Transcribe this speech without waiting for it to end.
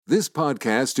This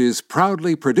podcast is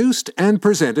proudly produced and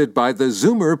presented by the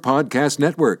Zoomer Podcast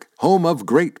Network, home of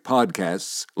great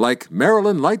podcasts like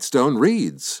Marilyn Lightstone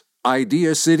Reads,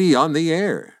 Idea City on the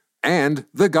Air, and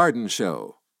The Garden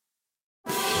Show.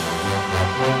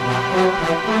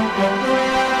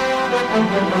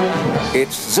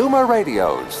 It's Zoomer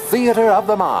Radio's Theater of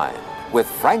the Mind with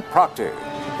Frank Proctor.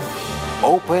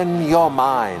 Open your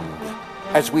mind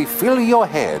as we fill your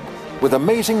head with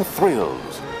amazing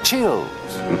thrills, chills,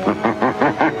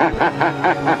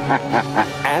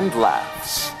 and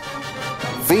laughs.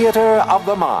 Theater of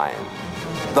the Mind.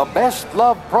 The best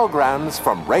love programs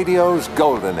from radio's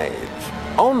golden age.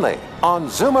 Only on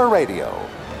Zoomer Radio.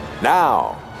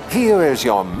 Now, here is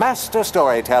your master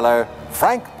storyteller,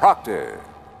 Frank Proctor.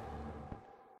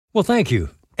 Well, thank you,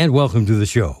 and welcome to the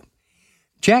show.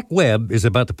 Jack Webb is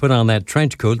about to put on that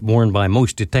trench coat worn by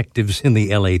most detectives in the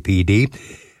LAPD.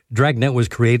 Dragnet was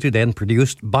created and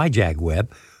produced by Jack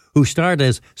Webb, who starred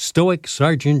as stoic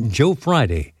Sergeant Joe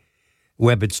Friday.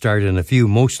 Webb had starred in a few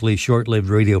mostly short-lived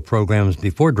radio programs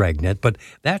before Dragnet, but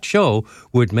that show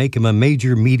would make him a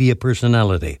major media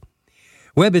personality.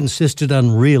 Webb insisted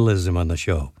on realism on the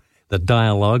show. The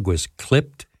dialogue was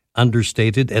clipped,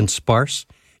 understated, and sparse,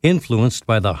 influenced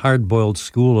by the hard-boiled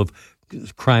school of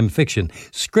crime fiction.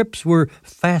 Scripts were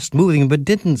fast-moving but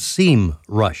didn't seem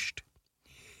rushed.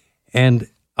 And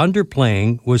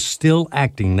underplaying was still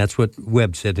acting. That's what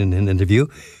Webb said in an interview.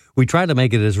 We try to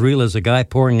make it as real as a guy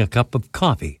pouring a cup of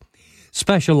coffee.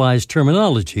 Specialized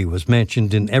terminology was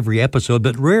mentioned in every episode,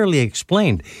 but rarely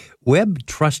explained. Webb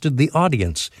trusted the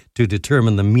audience to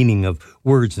determine the meaning of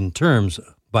words and terms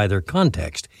by their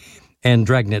context. And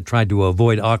Dragnet tried to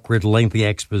avoid awkward, lengthy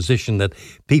exposition that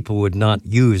people would not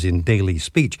use in daily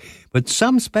speech. But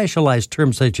some specialized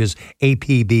terms such as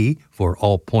APB, for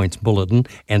All Points Bulletin,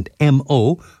 and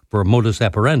MO, for Modus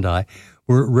Operandi,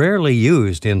 were rarely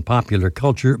used in popular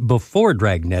culture before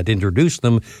Dragnet introduced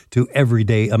them to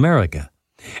everyday America.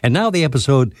 And now the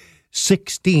episode,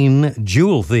 16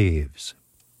 Jewel Thieves.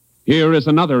 Here is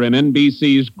another in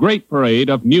NBC's great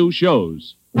parade of new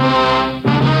shows.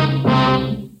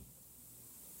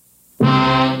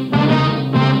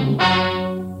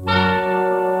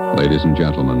 Ladies and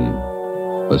gentlemen,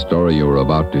 the story you are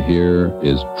about to hear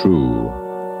is true.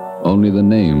 Only the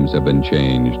names have been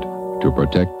changed to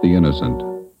protect the innocent.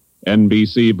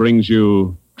 NBC brings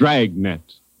you Dragnet.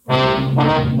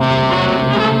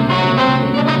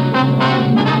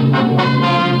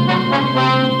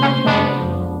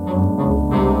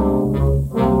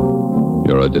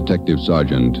 You're a detective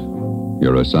sergeant.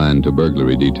 You're assigned to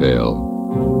burglary detail.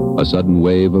 A sudden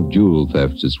wave of jewel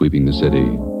thefts is sweeping the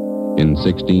city. In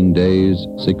 16 days,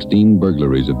 16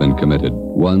 burglaries have been committed,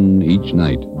 one each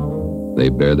night. They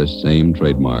bear the same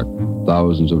trademark.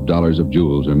 Thousands of dollars of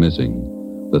jewels are missing.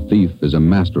 The thief is a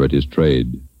master at his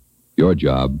trade. Your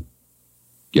job,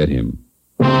 get him.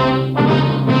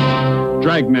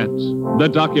 Dragnet, the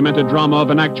documented drama of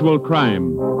an actual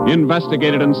crime,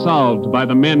 investigated and solved by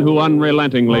the men who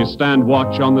unrelentingly stand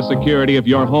watch on the security of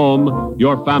your home,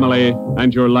 your family,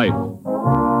 and your life.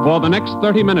 For the next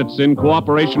 30 minutes, in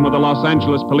cooperation with the Los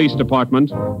Angeles Police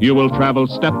Department, you will travel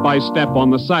step by step on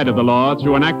the side of the law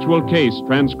through an actual case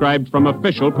transcribed from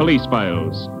official police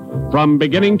files. From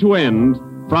beginning to end,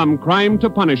 from crime to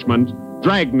punishment,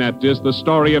 Dragnet is the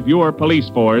story of your police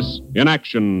force in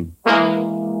action.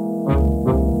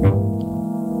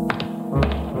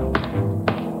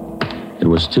 It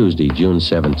was Tuesday, June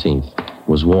 17th. It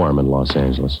was warm in Los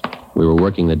Angeles. We were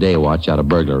working the day watch out of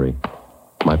burglary.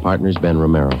 My partner's Ben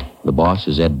Romero. The boss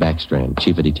is Ed Backstrand,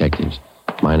 chief of detectives.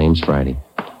 My name's Friday.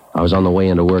 I was on the way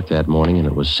into work that morning, and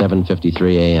it was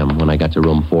 7:53 a.m. when I got to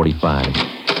room 45.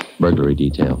 Burglary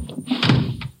detail.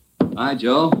 Hi,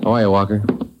 Joe. How are you, Walker?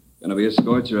 Gonna be a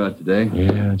scorcher out today.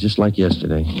 Yeah, just like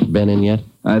yesterday. Ben in yet?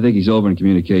 I think he's over in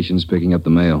communications picking up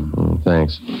the mail. Oh,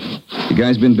 thanks. You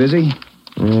guys been busy?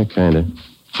 Yeah, kind of.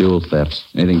 Jewel thefts.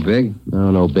 Anything big?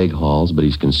 No big hauls, but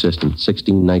he's consistent.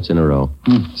 16 nights in a row.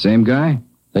 Same guy?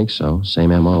 Think so.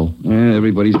 Same M.O. Yeah,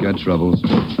 everybody's got troubles.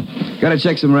 Gotta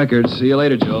check some records. See you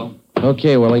later, Joe.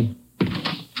 Okay, Willie.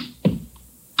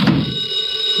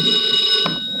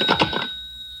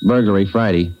 Burglary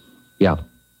Friday. Yeah.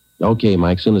 Okay,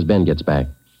 Mike, soon as Ben gets back.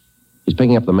 He's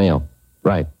picking up the mail.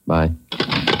 Right, bye.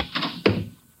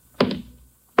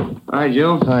 Hi,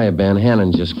 Joe. Hi, Ben.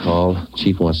 Hannon just called.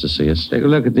 Chief wants to see us. Take a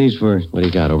look at these first. What do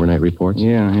you got, overnight reports?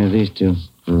 Yeah, here, these two.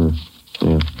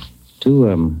 Yeah. 2 of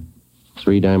them.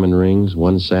 3 diamond rings,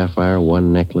 1 sapphire,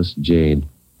 1 necklace, jade.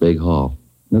 Big haul.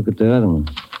 Look at the other one.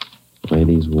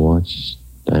 Lady's watch,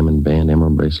 diamond band,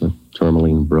 emerald bracelet,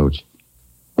 tourmaline brooch.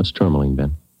 What's tourmaline,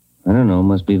 Ben? I don't know.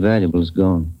 Must be valuable. It's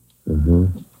gone.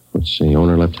 Let's see.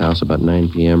 Owner left house about 9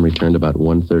 p.m., returned about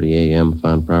 1:30 a.m.,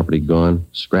 found property gone,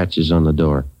 scratches on the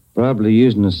door. Probably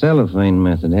using the cellophane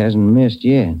method. Hasn't missed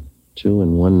yet. 2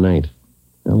 in one night.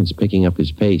 Well, he's picking up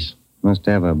his pace. Must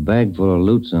have a bag full of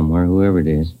loot somewhere, whoever it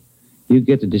is. You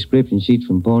get the description sheets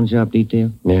from pawn shop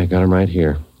detail? Yeah, I got him right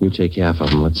here. You take half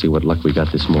of them. Let's see what luck we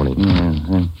got this morning.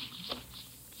 Yeah.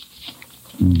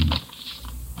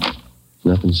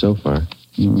 Nothing so far.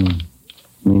 Me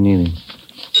neither.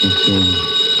 Let's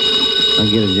see. I'll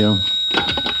get it, Joe.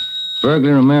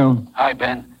 Burglar Romero. Hi,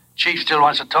 Ben. Chief still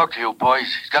wants to talk to you, boys.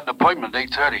 He's got an appointment at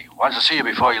 8:30. Wants to see you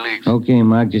before he leaves. Okay,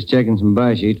 Mike. Just checking some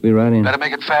buy sheets. Be right in. Better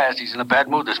make it fast. He's in a bad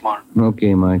mood this morning.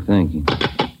 Okay, Mike. Thank you.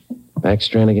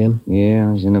 Backstrand again?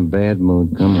 Yeah, he's in a bad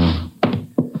mood. Come on.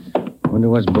 Wonder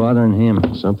what's bothering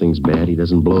him. Something's bad. He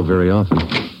doesn't blow very often.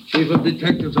 Chief of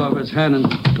Detective's office, Hannon.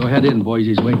 Go ahead in, boys.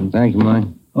 He's waiting. Thank you, Mike.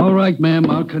 All right, ma'am.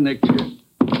 I'll connect you.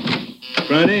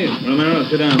 Friday, Romero,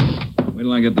 sit down. Wait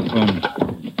till I get the phone.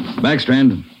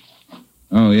 Backstrand.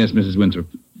 Oh, yes, Mrs. Winthrop.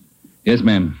 Yes,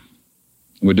 ma'am.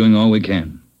 We're doing all we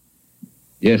can.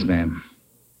 Yes, ma'am.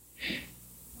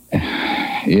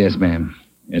 Yes, ma'am.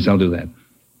 Yes, I'll do that.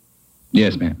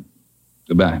 Yes, ma'am.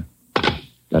 Goodbye.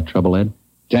 Got trouble, Ed?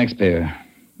 Taxpayer,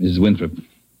 Mrs. Winthrop.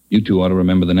 You two ought to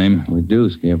remember the name. We do,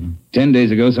 Skipper. 10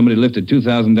 days ago, somebody lifted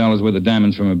 $2,000 worth of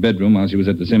diamonds from her bedroom while she was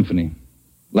at the symphony.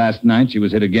 Last night, she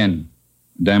was hit again.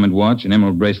 A diamond watch, an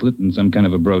emerald bracelet, and some kind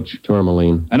of a brooch.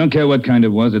 Tourmaline. I don't care what kind it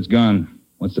was. It's gone.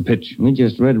 What's the pitch? We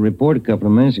just read a report a couple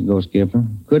of minutes ago, Skipper.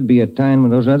 Could be a tie-in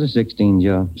with those other 16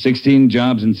 jobs. 16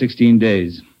 jobs in 16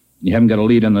 days. You haven't got a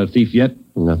lead on the thief yet?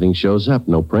 Nothing shows up.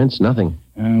 No prints, nothing.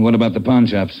 What about the pawn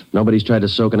shops? Nobody's tried to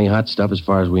soak any hot stuff as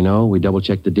far as we know. We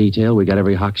double-checked the detail. We got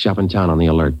every hock shop in town on the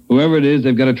alert. Whoever it is,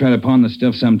 they've got to try to pawn the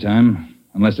stuff sometime.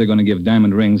 Unless they're going to give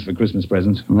diamond rings for Christmas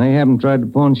presents. And they haven't tried the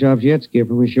pawn shops yet,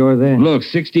 Skipper. We're sure of that. Look,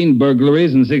 16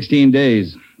 burglaries in 16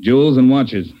 days. Jewels and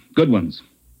watches. Good ones.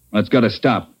 Well, it's got to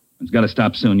stop. It's got to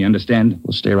stop soon, you understand?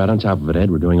 We'll stay right on top of it,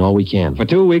 Ed. We're doing all we can. For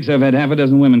 2 weeks, I've had half a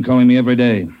dozen women calling me every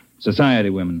day. Society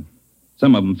women.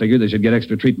 Some of them figure they should get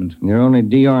extra treatment. They're only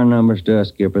DR numbers to us,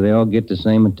 Skipper. They all get the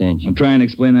same attention. I'll try and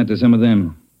explain that to some of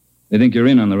them. They think you're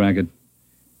in on the racket.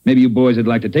 Maybe you boys would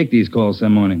like to take these calls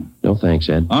some morning. No thanks,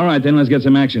 Ed. All right, then, let's get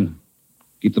some action.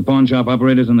 Keep the pawn shop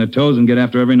operators on their toes and get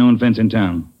after every known fence in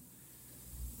town.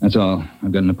 That's all.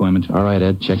 I've got an appointment. All right,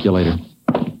 Ed. Check you later.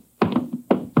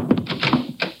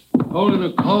 Holding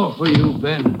a call for you,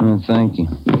 Ben. Oh, thank you.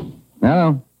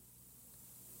 Hello.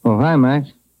 Oh, hi,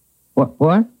 Max. What?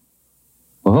 Well,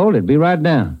 hold it. Be right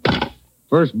down.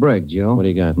 First break, Joe. What do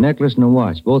you got? Necklace and a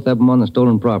watch. Both of them on the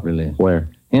stolen property list. Where?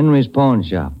 Henry's Pawn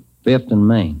Shop. 5th and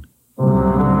Main.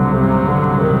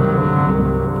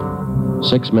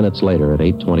 6 minutes later, at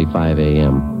 8:25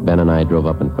 a.m., Ben and I drove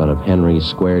up in front of Henry's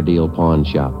Square Deal Pawn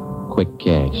Shop. Quick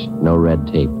cash, no red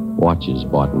tape, watches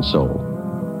bought and sold.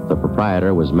 The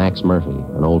proprietor was Max Murphy,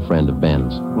 an old friend of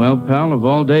Ben's. Well, pal, of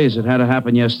all days, it had to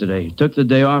happen yesterday. Took the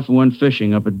day off and went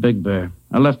fishing up at Big Bear.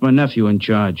 I left my nephew in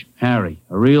charge, Harry.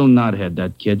 A real knothead,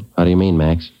 that kid. How do you mean,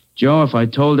 Max? Joe, if I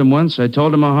told him once, I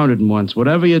told him 101.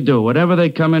 Whatever you do, whatever they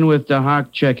come in with to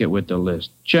Hawk, check it with the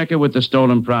list. Check it with the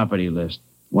stolen property list.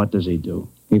 What does he do?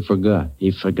 He forgot.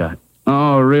 He forgot.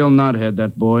 Oh, a real knothead,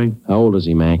 that boy. How old is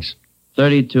he, Max?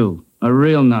 32. A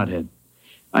real knothead.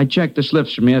 I checked the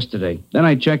slips from yesterday. Then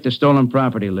I checked the stolen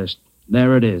property list.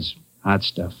 There it is. Hot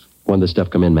stuff. When did the stuff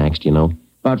come in, Max, do you know?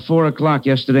 About 4 o'clock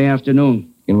yesterday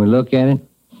afternoon. Can we look at it?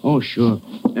 Oh, sure.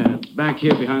 Back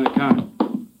here behind the counter.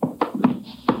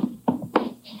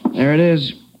 There it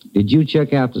is. Did you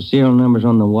check out the serial numbers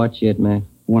on the watch yet, Max?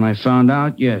 When I found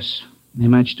out, yes. They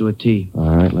matched to a T.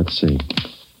 All right, let's see.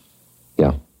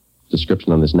 Yeah.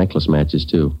 Description on this necklace matches,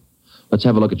 too. Let's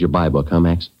have a look at your buy book, huh,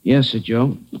 Max? Yes, sir,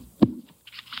 Joe.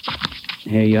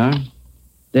 Here you are.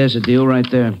 There's a deal right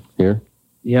there. Here?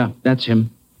 Yeah, that's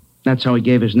him. That's how he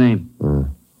gave his name.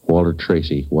 Walter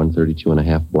Tracy, 132 and a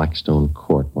half Blackstone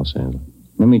Court, Los Angeles.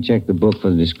 Let me check the book for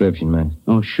the description, Max.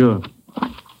 Oh, sure.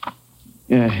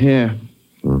 Yeah, here.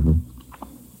 Mm-hmm.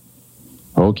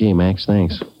 Okay, Max,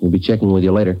 thanks. We'll be checking with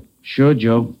you later. Sure,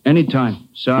 Joe. Anytime.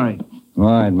 Sorry. All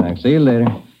right, Max. See you later.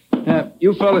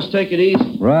 You fellas take it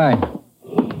easy. Right.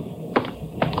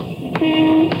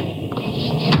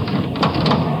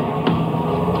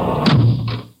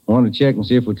 Want to check and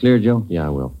see if we're clear, Joe? Yeah, I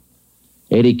will.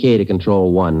 80K to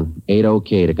Control 1.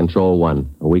 80K to Control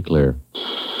 1. Are we clear?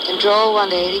 Control 1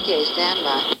 to 80K. Stand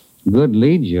by. Good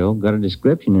lead, Joe. Got a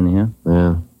description in here.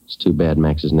 Yeah, it's too bad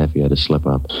Max's nephew had to slip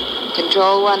up.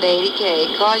 Control 1 to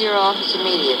 80K. Call your office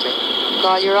immediately.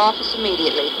 Call your office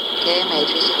immediately. KMA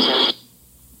 360.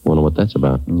 Wonder what that's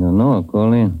about. I don't know. I'll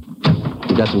call in.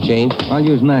 You got some change? I'll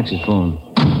use Max's phone.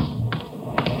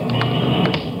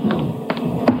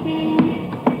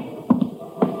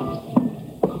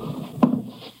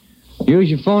 Use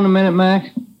your phone a minute,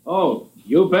 Mac? Oh,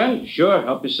 you, Ben? Sure,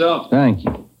 help yourself. Thank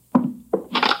you.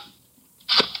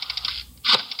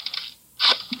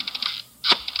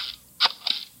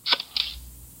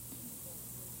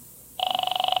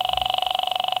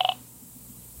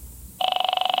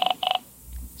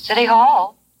 City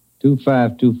Hall.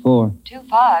 2524.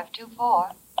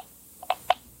 2524.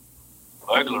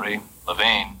 Burglary,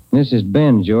 Levine. This is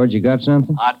Ben, George. You got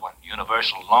something? Odd one.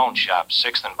 Universal Loan Shop,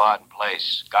 6th and Barton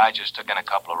Place. Guy just took in a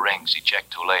couple of rings. He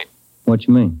checked too late. What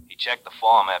you mean? He checked the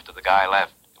form after the guy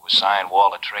left. It was signed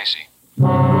Walter Tracy.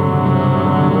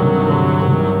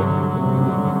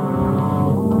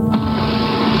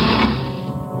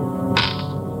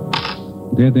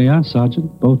 There they are,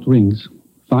 Sergeant. Both rings.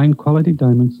 Fine quality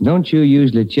diamonds. Don't you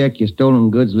usually check your stolen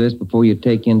goods list before you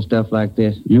take in stuff like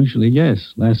this? Usually,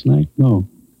 yes. Last night, no.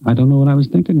 I don't know what I was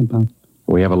thinking about.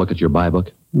 Will we have a look at your buy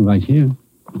book? Right here.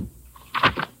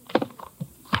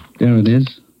 There it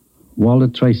is. Walter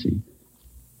Tracy.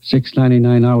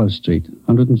 699 Olive Street.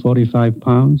 145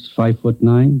 pounds,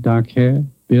 5'9", dark hair,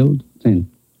 build, thin.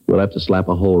 We'll have to slap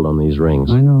a hold on these rings.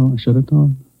 I know. I should have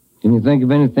thought. Can you think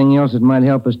of anything else that might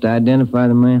help us to identify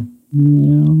the man?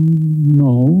 Well,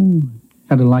 no.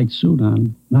 Had a light suit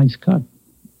on. Nice cut.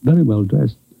 Very well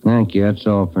dressed. Thank you. That's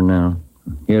all for now.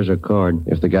 Here's a card.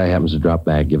 If the guy happens to drop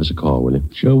back, give us a call, will you?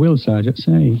 Sure will, Sergeant.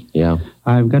 Say, Yeah?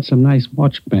 I've got some nice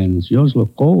watch bands. Yours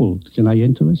look gold. Can I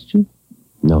interest you?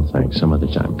 No, thanks. Some other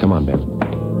time. Come on, Ben.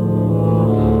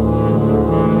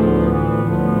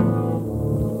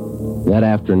 That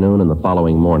afternoon and the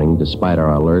following morning, despite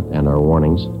our alert and our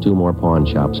warnings, 2 more pawn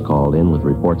shops called in with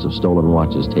reports of stolen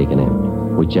watches taken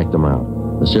in. We checked them out.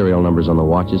 The serial numbers on the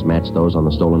watches matched those on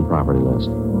the stolen property list.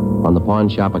 On the pawn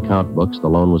shop account books, the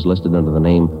loan was listed under the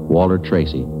name Walter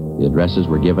Tracy. The addresses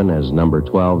were given as number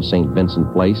 12 St.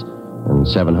 Vincent Place and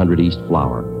 700 East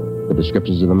Flower. The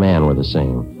descriptions of the man were the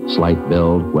same. Slight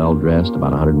build, well-dressed,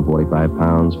 about 145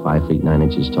 pounds, 5 feet 9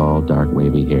 inches tall, dark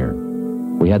wavy hair.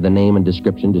 We had the name and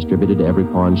description distributed to every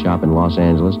pawn shop in Los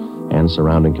Angeles and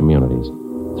surrounding communities.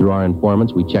 Through our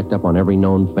informants, we checked up on every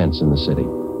known fence in the city.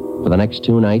 For the next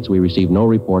 2 nights, we received no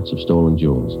reports of stolen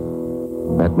jewels.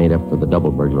 That made up for the double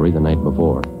burglary the night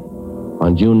before.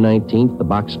 On June 19th, the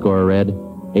box score read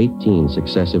 18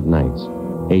 successive nights,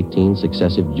 18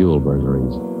 successive jewel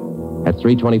burglaries. At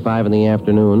 3:25 in the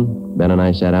afternoon, Ben and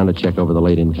I sat down to check over the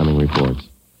late incoming reports.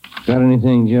 Got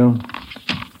anything, Joe?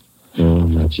 No,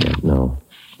 not yet, no.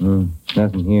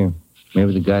 Nothing here.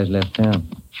 Maybe the guy's left town.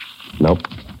 Nope.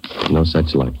 No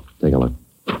such luck. Take a look.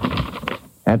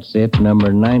 That's it,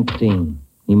 number 19.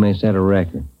 He may set a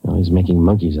record. Well, he's making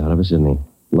monkeys out of us, isn't he?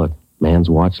 Look, man's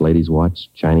watch, lady's watch,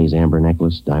 Chinese amber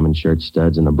necklace, diamond shirt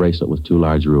studs, and a bracelet with 2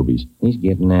 large rubies. He's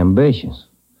getting ambitious.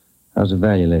 How's the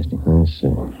value listing? Let's see.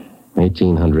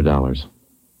 $1,800.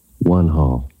 1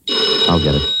 haul. I'll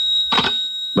get it.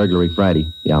 Burglary Friday.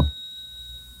 Yeah.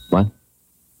 What?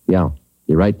 Yeah.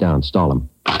 You're right down. Stall him.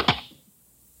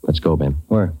 Let's go, Ben.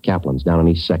 Where? Kaplan's down on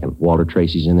East 2nd. Walter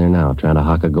Tracy's in there now, trying to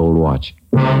hock a gold watch.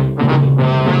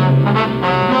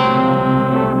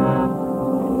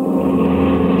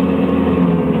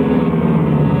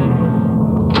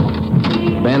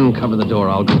 Ben, cover the door.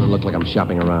 I'll go and look like I'm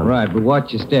shopping around. Right, but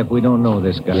watch your step. We don't know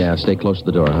this guy. Yeah, stay close to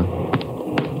the door, huh?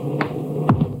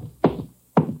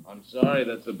 I'm sorry,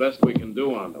 that's the best we can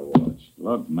do on the watch.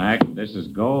 Look, Mac, this is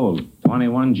gold.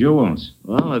 21 jewels.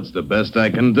 Well, it's the best I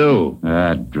can do.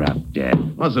 Drop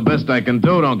dead. What's the best I can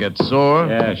do? Don't get sore.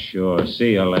 Yeah, sure.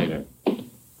 See you later.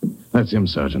 That's him,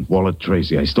 Sergeant. Walter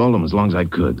Tracy. I stalled him as long as I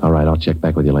could. All right, I'll check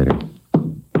back with you later.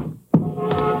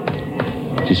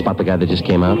 Did you spot the guy that just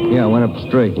came out? Yeah, I went up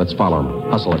straight. Let's follow him.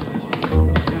 Hustle it.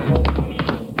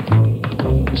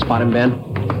 You spot him, Ben?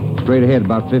 Straight ahead,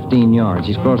 about 15 yards.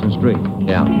 He's crossing the street.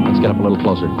 Yeah, let's get up a little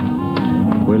closer.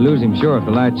 We'll lose him, sure, if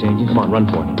the light changes. Come on, run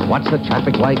for it. Watch the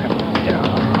traffic light.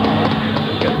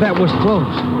 That was close.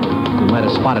 You might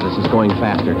have spotted us. It's going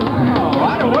faster.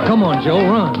 Come on, Joe,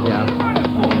 run. Yeah.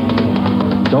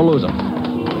 Don't lose him.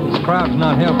 This crowd's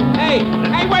not helping. Hey,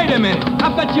 wait a minute.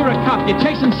 I bet you're a cop. You're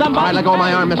chasing somebody. All right, let go of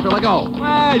my arm, mister. Let go.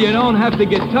 Well, you don't have to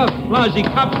get tough. Lousy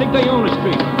cops think they own the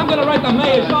street. I'm going to write the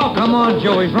mayor's office. Come on,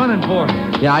 Joe. He's running for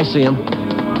it. Yeah, I see him.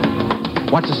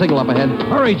 Watch the signal up ahead.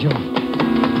 Hurry, Joe.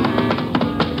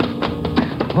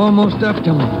 Almost up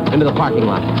to him. Into the parking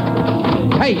lot.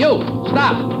 Hey, you!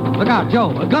 Stop! Look out,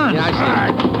 Joe. A gun. Yeah, I see. All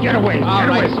right, get away. Get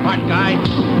away, smart guy.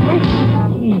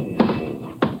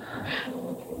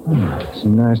 It's a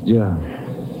nice job.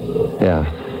 Yeah.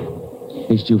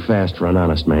 He's too fast for an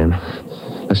honest man.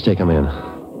 Let's take him in.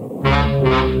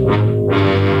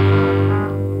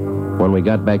 When we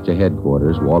got back to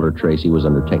headquarters, Walter Tracy was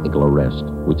under technical arrest.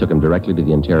 We took him directly to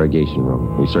the interrogation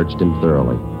room. We searched him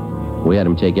thoroughly. We had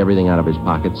him take everything out of his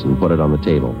pockets and put it on the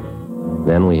table.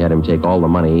 Then we had him take all the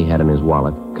money he had in his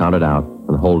wallet, count it out,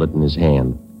 and hold it in his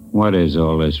hand. What is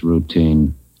all this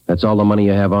routine? That's all the money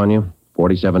you have on you?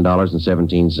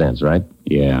 $47.17, right?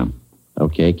 Yeah.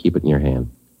 Okay, keep it in your hand.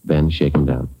 Ben, shake him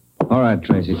down. All right,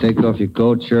 Tracy, take off your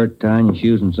coat, shirt, tie, and your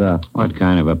shoes and socks. What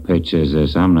kind of a pitch is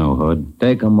this? I'm no hood.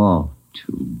 Take them all.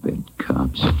 Two-bit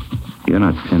cops. You're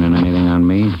not pinning anything on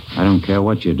me. I don't care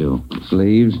what you do.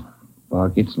 Sleeves,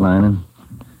 pockets, lining.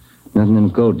 Nothing in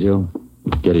the coat, Joe.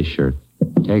 Get his shirt.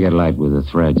 Take it light with the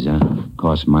threads, huh?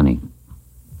 Costs money.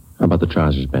 How about the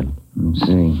trousers, Ben? Let's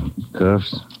see.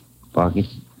 Cuffs,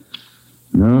 pockets.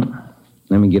 No.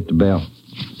 Let me get the belt.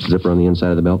 Zipper on the inside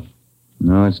of the belt?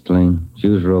 No, it's clean.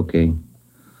 Shoes are okay.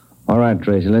 All right,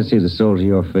 Tracy, let's see the soles of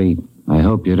your feet. I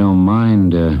hope you don't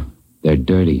mind. They're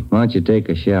dirty. Why don't you take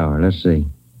a shower? Let's see.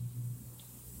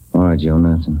 All right, Joe,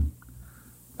 nothing.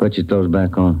 Put your toes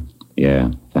back on. Yeah,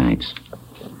 thanks.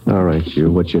 All right,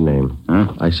 you. What's your name?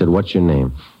 Huh? I said, what's your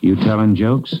name? You telling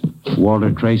jokes?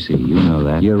 Walter Tracy, you know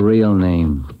that. Your real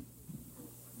name.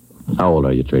 How old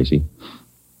are you, Tracy?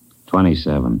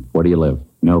 27. Where do you live?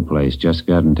 No place. Just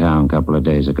got in town a couple of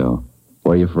days ago.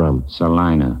 Where are you from?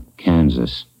 Salina,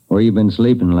 Kansas. Where you been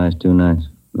sleeping the last 2 nights?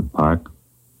 The park,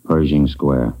 Pershing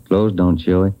Square. Clothes don't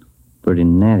show it. Pretty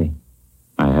natty.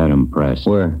 I had him pressed.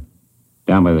 Where?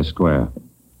 Down by the square.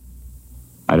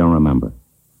 I don't remember.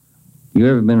 You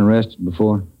ever been arrested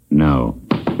before? No.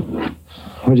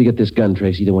 Where'd you get this gun,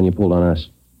 Tracy, the one you pulled on us?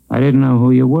 I didn't know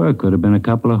who you were. Could have been a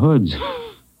couple of hoods.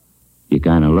 You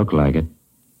kind of look like it.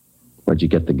 Where'd you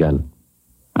get the gun?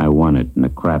 I won it in a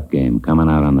crap game coming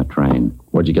out on the train.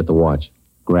 Where'd you get the watch?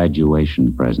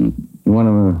 Graduation present. You want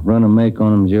to run a make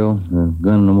on him, Joe? The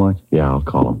gun and the watch? Yeah, I'll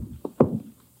call him.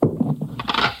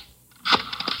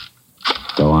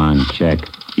 Go on, check.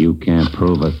 You can't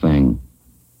prove a thing.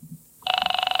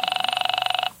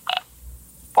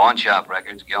 Pawn shop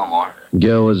records, Gilmore.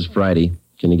 Gil, is Friday.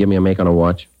 Can you give me a make on a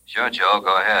watch? Sure, Joe,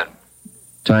 go ahead.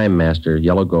 Time Master,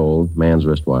 yellow gold, man's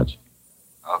wristwatch.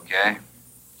 Okay.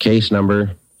 Case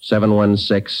number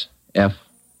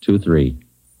 716F23.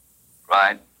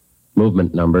 Right.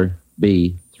 Movement number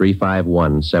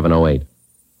B351708.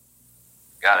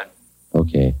 Got it.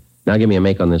 Okay. Now give me a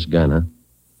make on this gun, huh?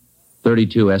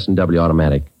 32 S&W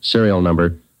automatic. Serial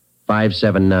number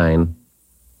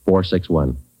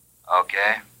 579461.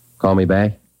 Okay. Call me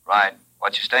back? Right.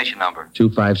 What's your station number?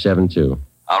 2572.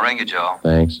 I'll ring you, Joe.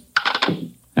 Thanks.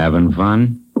 Having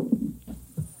fun?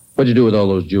 What'd you do with all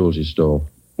those jewels you stole?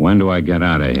 When do I get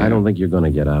out of here? I don't think you're going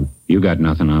to get out. You got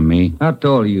nothing on me. How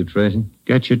tall are you, Tracy?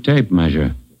 Get your tape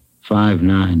measure.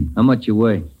 5'9". How much you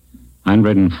weigh?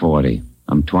 140.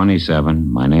 I'm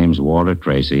 27. My name's Walter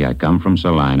Tracy. I come from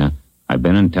Salina. I've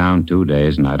been in town 2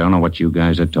 days, and I don't know what you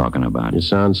guys are talking about. You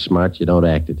sound smart. You don't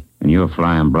act it. And you're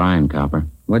flying blind, copper.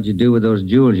 What'd you do with those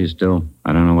jewels you stole?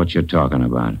 I don't know what you're talking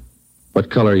about. What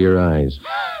color are your eyes?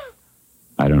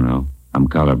 I don't know. I'm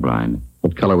colorblind.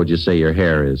 What color would you say your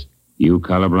hair is? You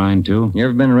colorblind, too? You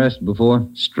ever been arrested before?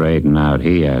 Straighten out.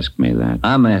 He asked me that.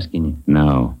 I'm asking you.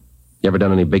 No. You ever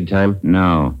done any big time?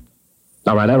 No.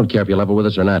 All right, I don't care if you level with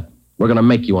us or not. We're going to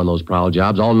make you on those prowl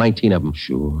jobs, all 19 of them.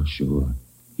 Sure.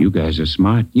 You guys are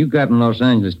smart. You got in Los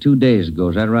Angeles 2 days ago,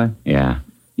 is that right? Yeah.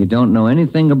 You don't know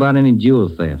anything about any jewel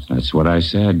thefts. That's what I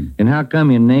said. Then how come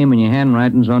your name and your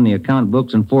handwriting's on the account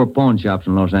books in 4 pawn shops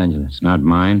in Los Angeles? It's not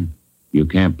mine. You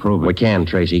can't prove it. We can,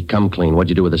 Tracy. Come clean. What'd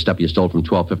you do with the stuff you stole from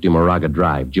 1250 Moraga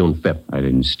Drive, June 5th? I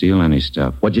didn't steal any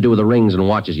stuff. What'd you do with the rings and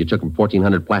watches you took from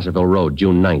 1400 Placerville Road,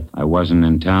 June 9th? I wasn't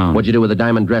in town. What'd you do with the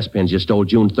diamond dress pins you stole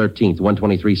June 13th,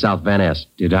 123 South Van Ness?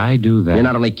 Did I do that? You're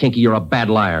not only kinky, you're a bad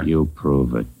liar. You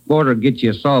prove it. Porter, get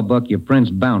you a sawbuck, your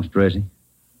prints bounced, Tracy.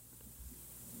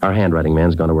 Our handwriting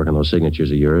man's gone to work on those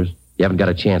signatures of yours. You haven't got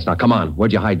a chance. Now, come on.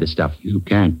 Where'd you hide this stuff? You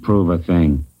can't prove a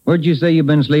thing. Where'd you say you've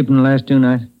been sleeping the last 2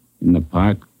 nights? In the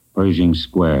park, Pershing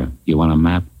Square. You want a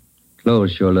map?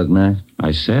 Clothes sure look nice.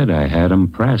 I said I had them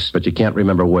pressed. But you can't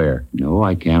remember where. No,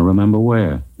 I can't remember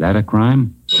where. That a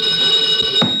crime?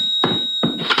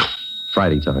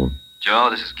 Friday talking. Joe,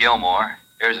 this is Gilmore.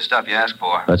 Here's the stuff you asked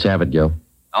for. Let's have it, Gil.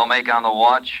 No make on the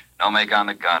watch, no make on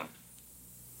the gun.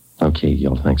 Okay,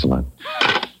 Gil. Thanks a lot.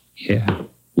 Yeah.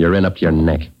 You're in up to your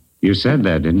neck. You said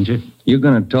that, didn't you? You're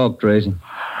gonna talk, Tracy.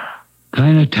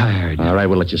 Kind of tired. All right,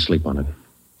 we'll let you sleep on it.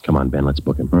 Come on, Ben. Let's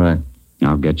book him. Right.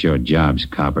 I'll get your jobs,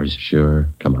 coppers. Sure.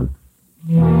 Come on.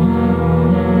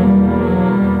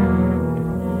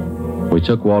 We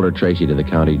took Walter Tracy to the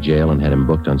county jail and had him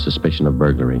booked on suspicion of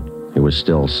burglary. He was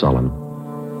still sullen.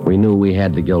 We knew we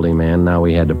had the guilty man. Now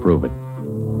we had to prove it.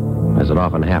 As it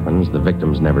often happens, the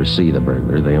victims never see the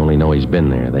burglar. They only know he's been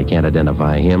there. They can't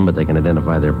identify him, but they can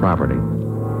identify their property.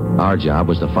 Our job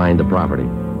was to find the property.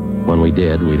 When we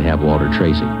did, we'd have Walter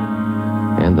Tracy.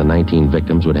 And the 19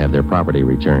 victims would have their property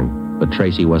returned. But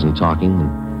Tracy wasn't talking,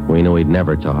 and we knew he'd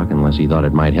never talk unless he thought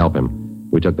it might help him.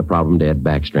 We took the problem to Ed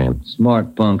Backstrand.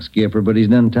 Smart punk, Skipper, but he's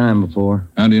done time before.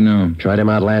 How do you know? Tried him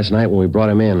out last night when we brought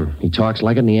him in. He talks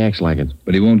like it and he acts like it.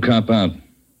 But he won't cop out.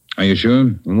 Are you sure?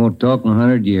 He won't talk in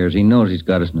 100 years. He knows he's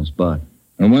got us in a spot.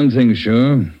 Well, one thing's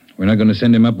sure. We're not going to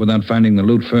send him up without finding the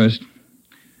loot first.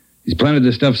 He's planted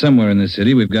the stuff somewhere in this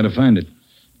city. We've got to find it.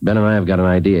 Ben and I have got an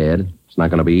idea, Ed. It's not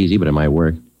going to be easy, but it might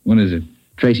work. What is it?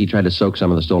 Tracy tried to soak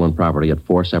some of the stolen property at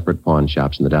 4 separate pawn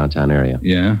shops in the downtown area.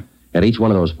 Yeah? At each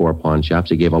one of those 4 pawn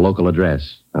shops, he gave a local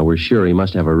address. Now, we're sure he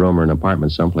must have a room or an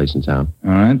apartment someplace in town.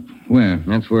 All right. Where?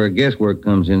 That's where guesswork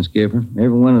comes in, Skipper. Every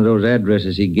one of those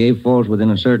addresses he gave falls within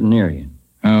a certain area.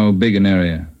 How big an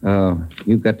area? Oh,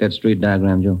 you've got that street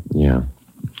diagram, Joe? Yeah.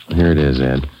 Here it is,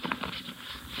 Ed.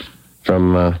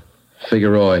 From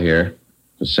Figueroa here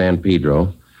to San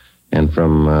Pedro, and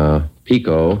from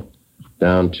Pico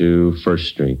down to 1st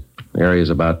Street. The area's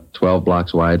about 12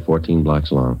 blocks wide, 14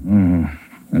 blocks long.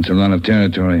 That's a lot of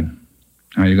territory.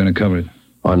 How are you going to cover it?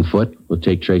 On foot. We'll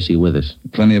take Tracy with us.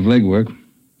 Plenty of legwork.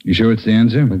 You sure it's the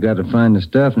answer? We've got to find the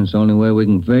stuff, and it's the only way we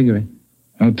can figure it.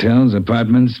 Hotels,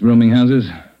 apartments, rooming houses.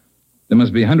 There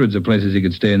must be hundreds of places he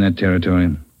could stay in that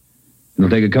territory. It'll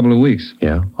take a couple of weeks.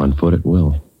 Yeah, on foot it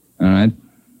will. All right.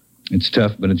 It's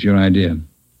tough, but it's your idea.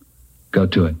 Go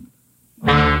to it.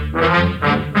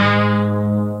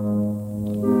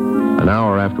 An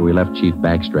hour after we left Chief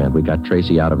Backstrand, we got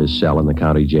Tracy out of his cell in the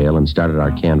county jail and started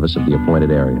our canvass of the appointed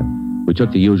area. We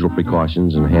took the usual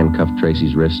precautions and handcuffed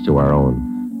Tracy's wrists to our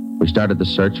own. We started the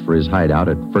search for his hideout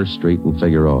at 1st Street in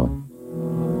Figueroa.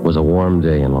 It was a warm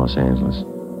day in Los Angeles.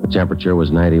 The temperature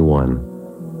was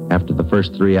 91. After the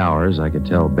first 3 hours, I could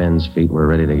tell Ben's feet were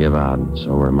ready to give out, and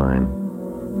so were mine.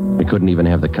 We couldn't even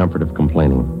have the comfort of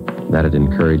complaining. That had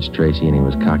encouraged Tracy, and he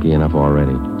was cocky enough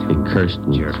already. He cursed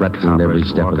and threatened every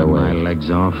step of the way. My legs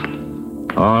off.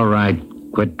 All right,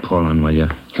 quit pulling, will you?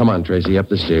 Come on, Tracy, up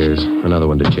the stairs. Another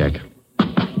one to check.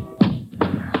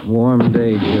 Warm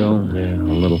day, Joe. Yeah, a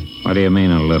little. What do you mean,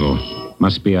 a little?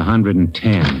 Must be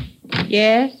 110.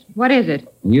 Yes? What is it?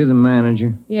 You the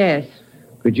manager? Yes.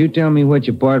 Could you tell me which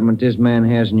apartment this man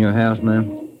has in your house,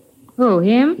 ma'am? Who,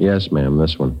 him? Yes, ma'am,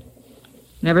 this one.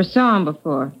 Never saw him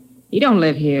before. He don't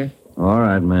live here. All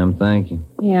right, ma'am, thank you.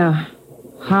 Yeah.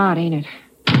 Hot, ain't it?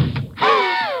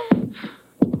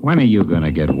 When are you going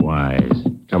to get wise?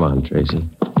 Come on, Tracy.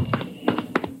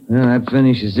 Well, that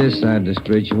finishes this side of the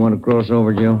street. You want to cross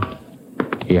over, Joe?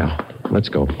 Yeah, let's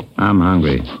go. I'm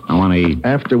hungry. I want to eat.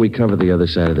 After we cover the other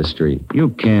side of the street. You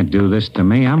can't do this to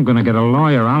me. I'm going to get a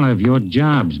lawyer. I'll have your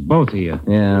jobs, both of you.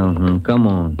 Yeah, come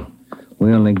on.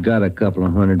 We only got a couple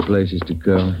of 100 places to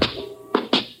cover.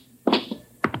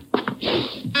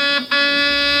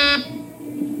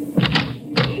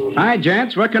 Hi,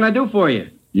 gents. What can I do for you?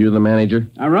 You the manager?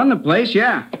 I run the place,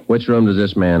 yeah. Which room does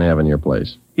this man have in your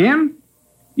place? Him?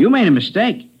 You made a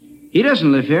mistake. He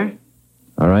doesn't live here.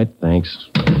 All right, thanks.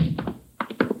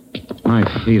 My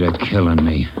feet are killing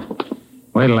me.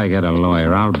 Wait till I get a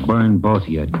lawyer. I'll burn both of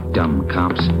you dumb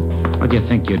cops. What do you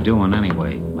think you're doing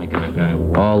anyway? Making a guy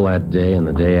walk? All that day and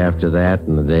the day after that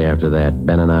and the day after that,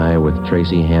 Ben and I, with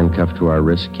Tracy handcuffed to our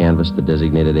wrists, canvassed the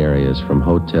designated areas from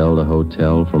hotel to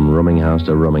hotel, from rooming house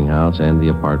to rooming house, and the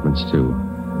apartments, too.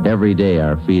 Every day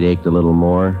our feet ached a little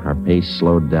more, our pace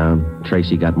slowed down,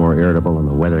 Tracy got more irritable, and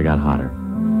the weather got hotter.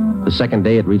 The second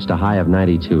day it reached a high of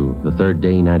 92, the third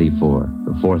day 94,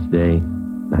 the fourth day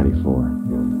 94.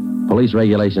 Police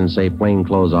regulations say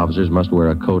plainclothes officers must wear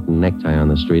a coat and necktie on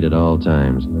the street at all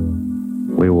times.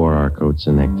 We wore our coats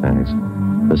and neckties.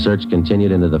 The search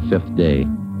continued into the 5th day.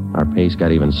 Our pace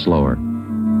got even slower.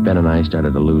 Ben and I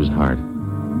started to lose heart.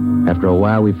 After a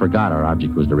while, we forgot our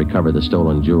object was to recover the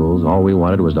stolen jewels. All we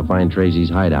wanted was to find Tracy's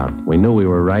hideout. We knew we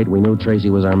were right. We knew Tracy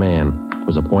was our man. It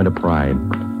was a point of pride.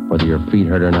 Whether your feet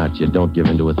hurt or not, you don't give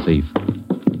in to a thief.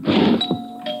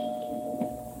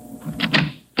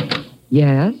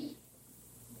 Yes?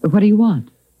 What do you want?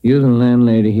 You the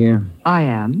landlady here? I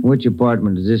am. Which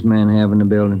apartment does this man have in the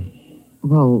building?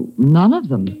 Well, none of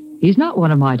them. He's not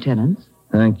one of my tenants.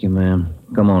 Thank you, ma'am.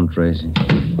 Come on, Tracy.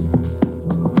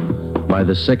 By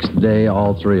the 6th day,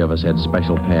 all 3 of us had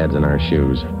special pads in our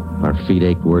shoes. Our feet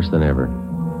ached worse than ever.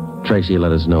 Tracy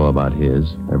let us know about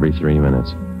his every 3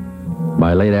 minutes.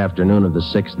 By late afternoon of the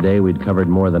 6th day, we'd covered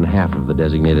more than half of the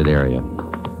designated area.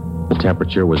 The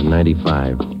temperature was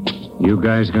 95. You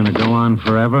guys gonna go on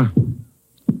forever?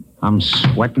 I'm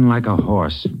sweating like a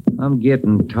horse. I'm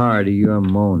getting tired of your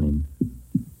moaning.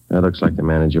 That looks like the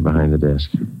manager behind the desk.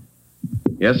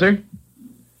 Yes, sir?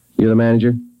 You the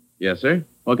manager? Yes, sir.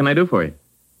 What can I do for you?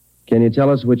 Can you tell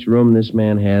us which room this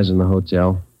man has in the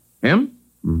hotel? Him?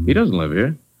 Mm-hmm. He doesn't live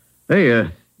here.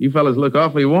 Hey, you fellas look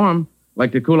awfully warm.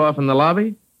 Like to cool off in the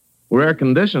lobby? We're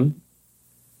air-conditioned.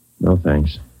 No,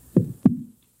 thanks.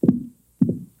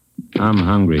 I'm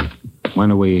hungry. When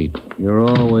do we eat? You're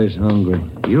always hungry.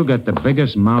 You got the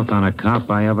biggest mouth on a cop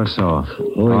I ever saw.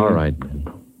 Oh, All yeah. right.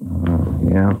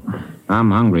 Yeah. I'm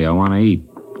hungry. I want to eat.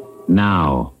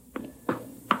 Now.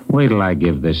 Wait till I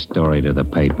give this story to the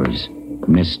papers.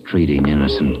 Mistreating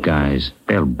innocent guys.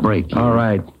 They'll break you. All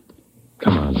right.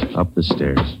 Come on, up the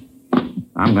stairs.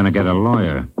 I'm going to get a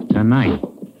lawyer tonight.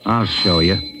 I'll show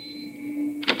you.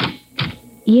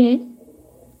 Yes?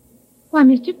 Why,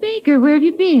 Mr. Baker, where have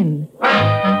you been?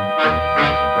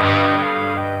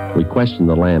 We questioned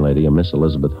the landlady, a Miss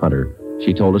Elizabeth Hunter.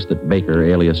 She told us that Baker,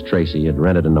 alias Tracy, had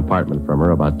rented an apartment from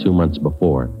her about 2 months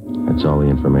before. That's all the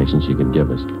information she could give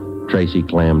us. Tracy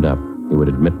clammed up. He would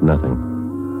admit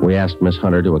nothing. We asked Miss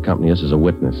Hunter to accompany us as a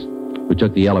witness. We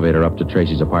took the elevator up to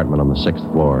Tracy's apartment on the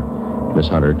 6th floor. Miss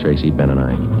Hunter, Tracy, Ben, and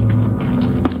I.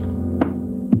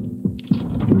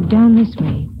 Down this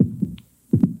way.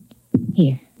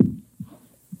 Here.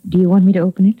 Do you want me to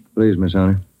open it? Please, Miss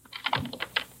Hunter.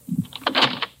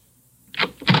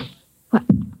 What?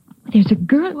 There's a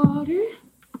girl. Walter?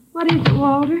 What is it,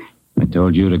 Walter? I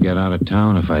told you to get out of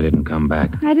town if I didn't come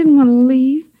back. I didn't want to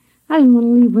leave. I didn't want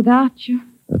to leave without you.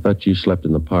 I thought you slept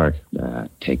in the park.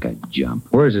 Take a jump.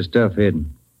 Where's the stuff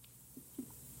hidden?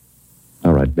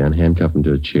 All right, Ben, handcuff him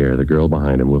to a chair. The girl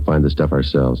behind him. We'll find the stuff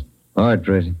ourselves. All right,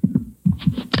 Tracy.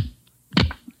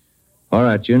 All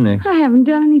right, you're next. I haven't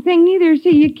done anything either, so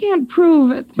you can't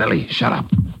prove it. Billy, shut up.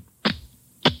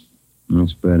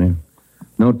 That's better.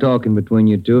 No talking between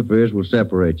you two. If there is, we'll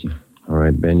separate you. All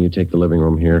right, Ben, you take the living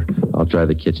room here. I'll try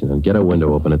the kitchen. And get a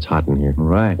window open. It's hot in here. All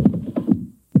right.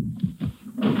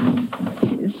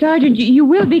 Sergeant, you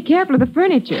will be careful of the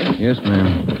furniture. Yes,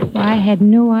 ma'am. I had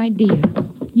no idea.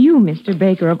 You, Mr.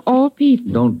 Baker, of all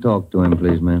people. Don't talk to him,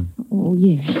 please, ma'am. Oh,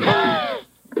 yes.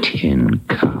 Tin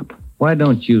cop. Why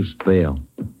don't you spell?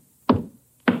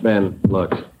 Ben,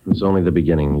 look. It's only the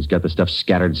beginning. He's got the stuff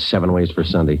scattered 7 ways for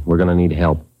Sunday. We're going to need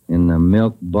help. In the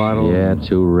milk bottle? Yeah,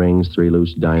 2 rings, 3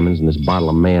 loose diamonds, and this bottle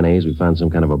of mayonnaise. We found some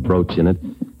kind of a brooch in it.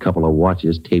 A couple of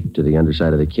watches taped to the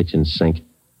underside of the kitchen sink.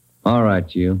 All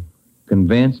right, you.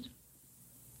 Convinced?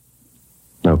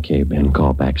 Okay, Ben,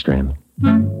 call Backstrand.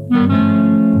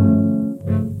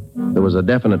 There was a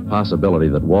definite possibility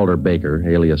that Walter Baker,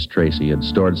 alias Tracy, had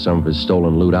stored some of his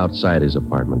stolen loot outside his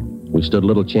apartment. We stood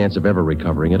little chance of ever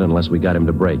recovering it unless we got him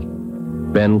to break.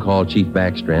 Ben called Chief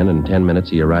Backstrand, and in 10 minutes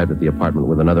he arrived at the apartment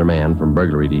with another man from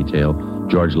burglary detail,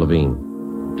 George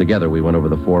Levine. Together we went over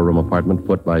the 4-room apartment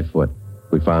foot by foot.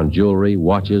 We found jewelry,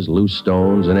 watches, loose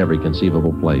stones in every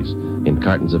conceivable place. In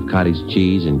cartons of cottage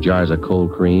cheese, in jars of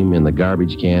cold cream, in the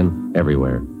garbage can,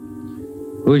 everywhere.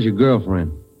 Who's your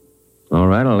girlfriend? All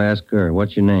right, I'll ask her.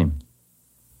 What's your name?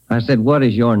 I said, what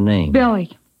is your name?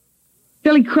 Billy.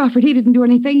 Billy Crawford. He didn't do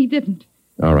anything. He didn't.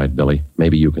 All right, Billy.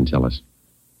 Maybe you can tell us.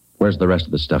 Where's the rest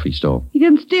of the stuff he stole? He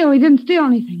didn't steal. He didn't steal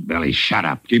anything. Billy, shut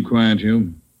up. Keep quiet,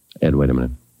 you. Ed, wait a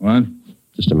minute. What?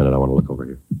 Just a minute. I want to look over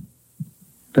here.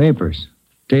 Papers.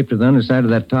 Taped to the underside of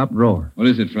that top drawer. What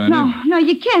is it, Friday? No,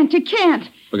 you can't. You can't.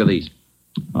 Look at these.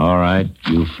 All right,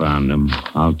 you found them.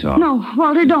 I'll talk. No,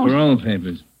 Walter, don't. Parole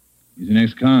papers. He's an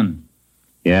ex-con.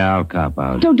 Yeah, I'll cop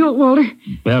out. Don't do it, Walter.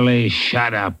 Billy,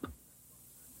 shut up.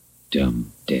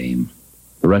 Dumb dame.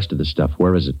 The rest of the stuff,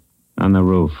 where is it? On the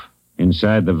roof.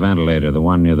 Inside the ventilator, the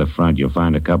one near the front, you'll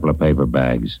find a couple of paper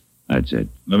bags. That's it.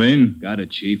 Levine? Got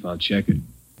it, Chief. I'll check it.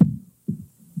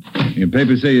 Your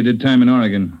papers say you did time in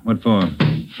Oregon. What for?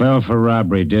 Fell for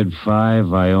robbery. Did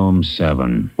 5. I owe him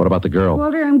 7. What about the girl?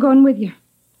 Walter, I'm going with you.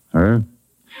 Her?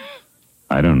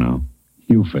 I don't know.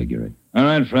 You figure it. All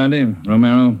right, Friday.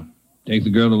 Romero, take the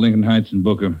girl to Lincoln Heights and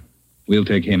book her. We'll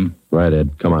take him. Right,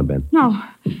 Ed. Come on, Ben. No,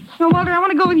 Walter, I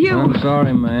want to go with you. I'm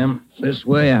sorry, ma'am. This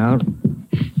way out.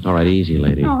 All right, easy,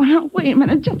 lady. No, wait a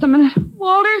minute. Just a minute.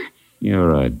 Walter?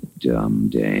 You're a dumb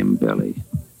dame, Billy.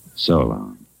 So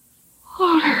long.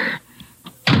 Walter.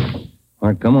 All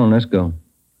right, come on, let's go.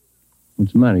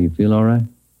 What's the matter? You feel all right?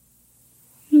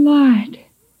 He lied.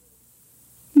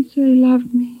 He said he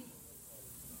loved me.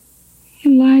 He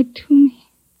lied to me.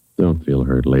 Don't feel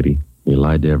hurt, lady. He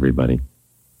lied to everybody.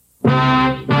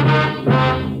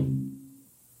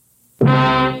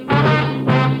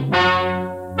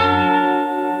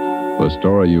 The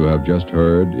story you have just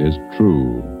heard is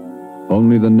true.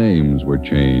 Only the names were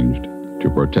changed to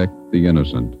protect the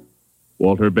innocent.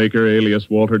 Walter Baker,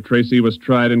 alias Walter Tracy, was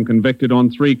tried and convicted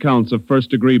on 3 counts of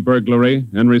first-degree burglary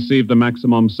and received the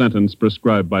maximum sentence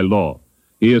prescribed by law.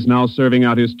 He is now serving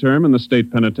out his term in the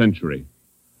state penitentiary.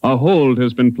 A hold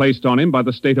has been placed on him by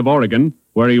the state of Oregon,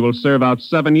 where he will serve out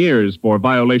 7 years for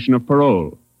violation of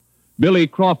parole. Billy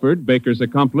Crawford, Baker's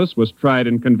accomplice, was tried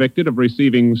and convicted of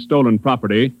receiving stolen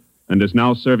property and is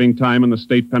now serving time in the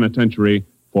state penitentiary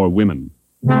for women.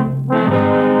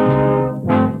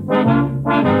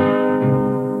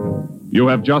 You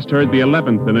have just heard the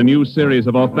 11th in a new series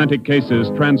of authentic cases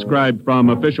transcribed from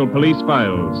official police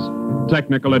files.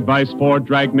 Technical advice for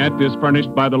Dragnet is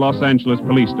furnished by the Los Angeles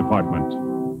Police Department.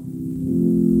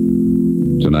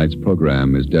 Tonight's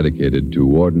program is dedicated to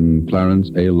Warden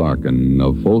Clarence A. Larkin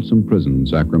of Folsom Prison,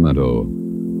 Sacramento,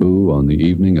 who, on the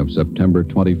evening of September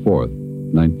 24th,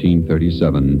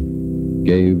 1937,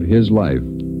 gave his life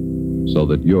so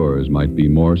that yours might be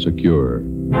more secure.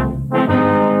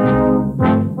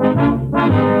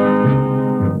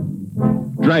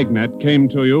 Dragnet came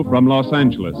to you from Los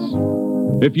Angeles.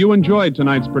 If you enjoyed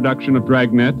tonight's production of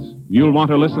Dragnet, you'll want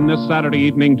to listen this Saturday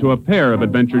evening to a pair of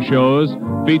adventure shows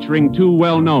featuring 2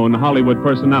 well-known Hollywood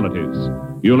personalities.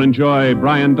 You'll enjoy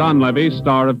Brian Donlevy,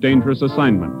 star of Dangerous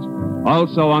Assignment.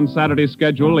 Also on Saturday's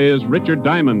schedule is Richard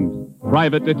Diamond,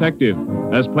 private detective,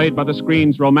 as played by the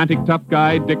screen's romantic tough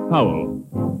guy, Dick Powell.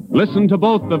 Listen to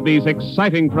both of these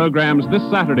exciting programs this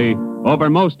Saturday over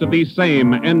most of these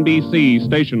same NBC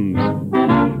stations.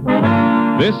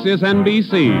 This is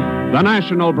NBC, the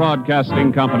national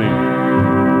broadcasting company.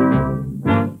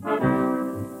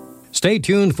 Stay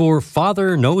tuned for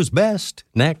Father Knows Best,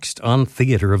 next on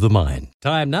Theater of the Mind.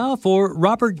 Time now for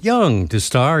Robert Young to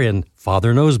star in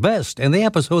Father Knows Best, and the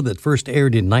episode that first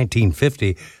aired in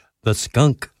 1950, The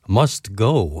Skunk Must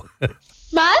Go.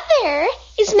 Mother,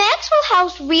 is Maxwell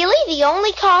House really the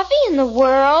only coffee in the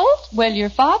world? Well, your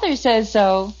father says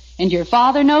so, and your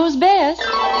father knows best.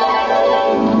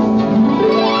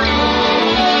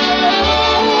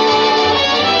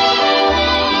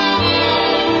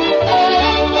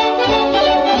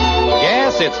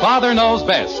 It's Father Knows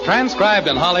Best, transcribed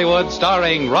in Hollywood,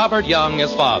 starring Robert Young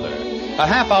as father. A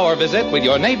half-hour visit with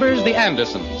your neighbors, the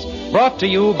Andersons. Brought to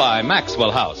you by Maxwell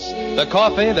House, the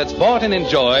coffee that's bought and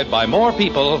enjoyed by more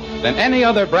people than any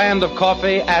other brand of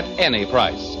coffee at any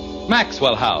price.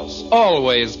 Maxwell House,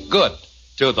 always good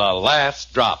to the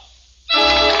last drop.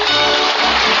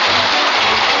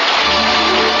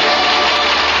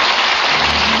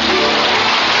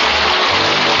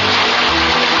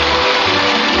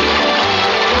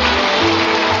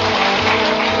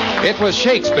 It was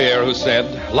Shakespeare who said,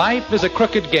 life is a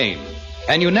crooked game,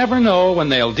 and you never know when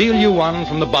they'll deal you one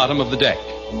from the bottom of the deck.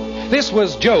 This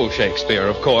was Joe Shakespeare,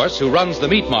 of course, who runs the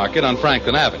meat market on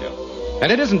Franklin Avenue.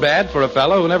 And it isn't bad for a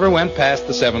fellow who never went past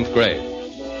the 7th grade.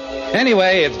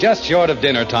 Anyway, it's just short of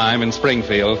dinner time in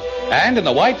Springfield, and in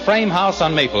the white frame house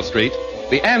on Maple Street,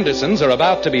 the Andersons are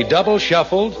about to be double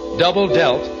shuffled, double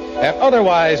dealt, and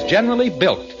otherwise generally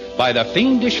bilked by the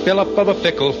fiendish fillip of a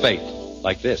fickle fate,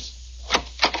 like this.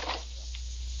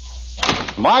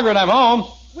 Margaret, I'm home.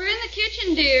 We're in the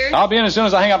kitchen, dear. I'll be in as soon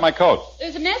as I hang up my coat.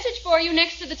 There's a message for you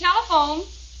next to the telephone.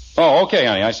 Oh, okay,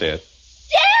 honey, I see it.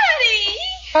 Daddy!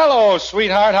 Hello,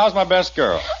 sweetheart. How's my best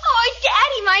girl? Oh,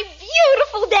 Daddy, my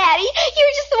beautiful Daddy.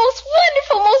 You're just the most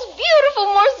wonderful, most beautiful,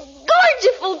 most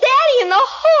gorgeous Daddy in the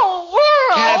whole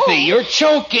world. Kathy, you're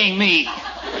choking me.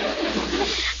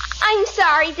 I'm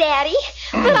sorry, Daddy,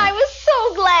 but I was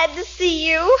so glad to see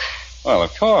you. Well,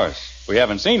 of course. We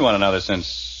haven't seen one another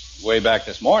since way back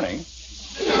this morning.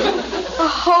 A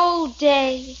whole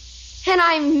day. And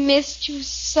I missed you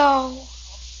so.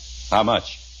 How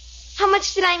much? How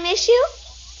much did I miss you?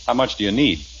 How much do you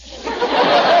need?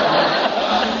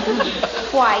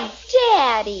 Why,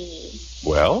 Daddy.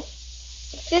 Well?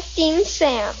 15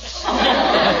 cents.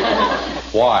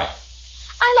 Why?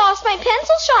 I lost my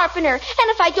pencil sharpener, and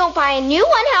if I don't buy a new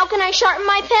one, how can I sharpen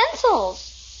my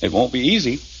pencils? It won't be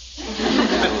easy.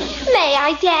 May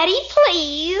I, Daddy,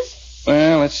 please?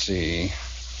 Well, let's see.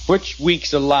 Which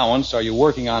week's allowance are you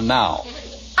working on now?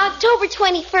 October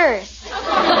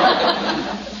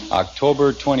 21st.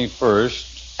 October 21st.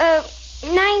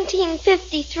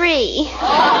 1953.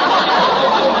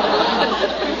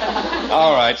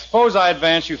 All right. Suppose I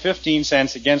advance you 15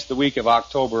 cents against the week of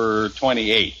October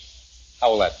 28th.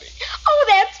 How will that be? Oh,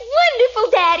 that's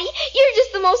wonderful, Daddy. You're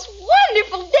just the most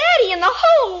wonderful Daddy in the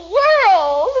whole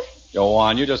world. Go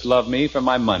on. You just love me for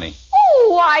my money.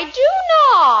 Oh, I do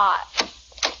not.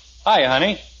 Hi,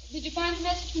 honey. Did you find the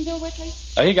message from Bill Whitley?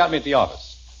 He got me at the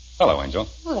office. Hello, Angel.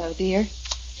 Hello, dear.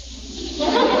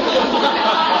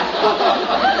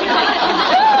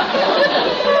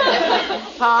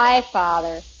 Hi,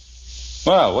 Father.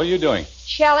 Well, what are you doing?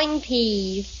 Shelling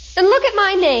peas. Then look at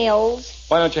my nails.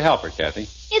 Why don't you help her, Kathy?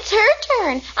 It's her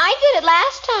turn. I did it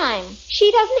last time.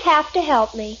 She doesn't have to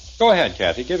help me. Go ahead,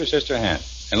 Kathy. Give your sister a hand.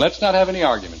 And let's not have any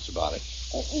arguments about it.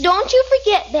 Don't you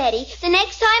forget, Betty. The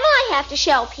next time I have to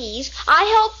shell peas, I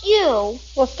help you.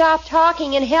 Well, stop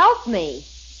talking and help me.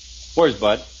 Where's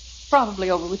Bud?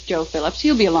 Probably over with Joe Phillips.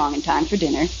 He'll be along in time for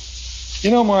dinner. You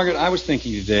know, Margaret, I was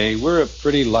thinking today, we're a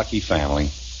pretty lucky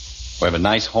family. We have a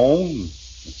nice home.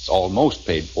 It's almost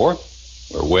paid for.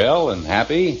 We're well and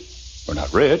happy. We're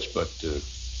not rich, but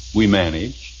we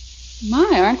manage.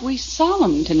 My, aren't we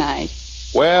solemn tonight?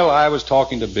 Well, I was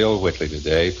talking to Bill Whitley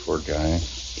today, poor guy.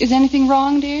 Is anything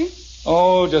wrong, dear?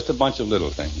 Oh, just a bunch of little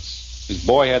things. His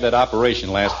boy had that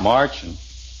operation last March, and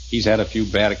he's had a few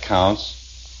bad accounts.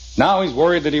 Now he's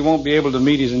worried that he won't be able to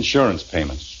meet his insurance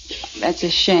payments. That's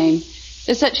a shame.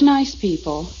 They're such nice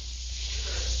people.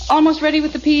 Almost ready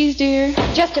with the peas, dear?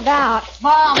 Just about.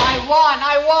 Mom, I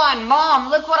won.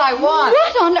 Mom, look what I won.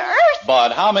 What on earth?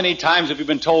 Bud, how many times have you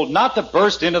been told not to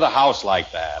burst into the house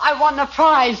like that? I won the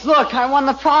prize. Look, I won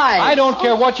the prize. I don't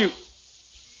care what you...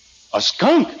 A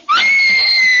skunk? Bud!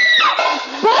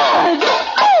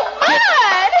 Oh,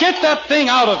 Bud! Get that thing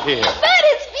out of here. Bud,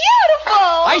 it's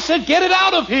beautiful! I said get it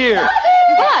out of here.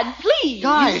 Bud, please.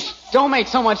 Guys, don't make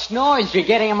so much noise. You're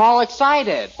getting him all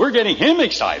excited. We're getting him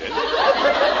excited.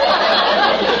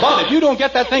 Bud, if you don't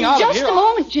get that thing out of here... Just a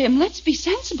moment, Jim. Let's be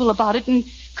sensible about it and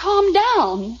calm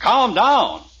down. Calm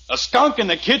down? A skunk in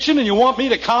the kitchen and you want me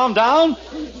to calm down?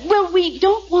 Well, we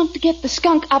don't want to get the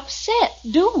skunk upset,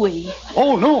 do we?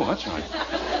 Oh, no, that's right.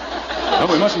 No,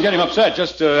 we mustn't get him upset.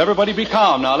 Just everybody be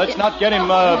calm now. Let's not get him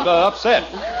upset.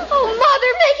 Oh,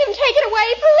 Mother, make him take it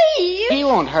away, please. He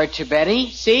won't hurt you,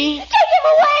 Betty. See? Take him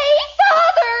away,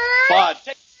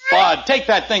 Father! Bud, take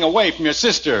that thing away from your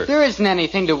sister. There isn't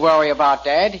anything to worry about,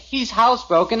 Dad. He's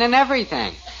housebroken and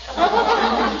everything.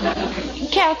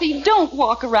 Kathy, don't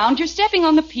walk around. You're stepping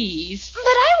on the peas. But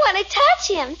I want to touch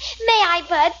him. May I,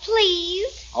 Bud,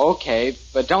 please? Okay,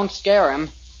 but don't scare him.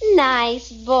 Nice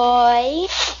boy.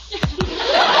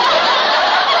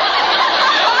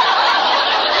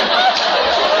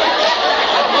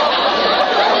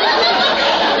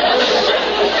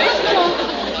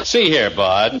 See here,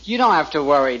 Bud. You don't have to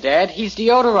worry, Dad. He's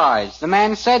deodorized. The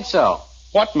man said so.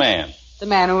 What man? The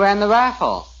man who ran the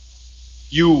raffle.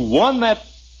 You won that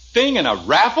thing in a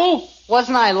raffle?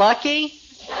 Wasn't I lucky?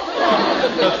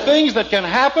 The things that can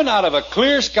happen out of a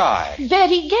clear sky.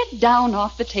 Betty, get down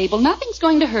off the table. Nothing's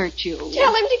going to hurt you.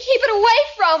 Tell him to keep it away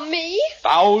from me.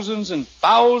 Thousands and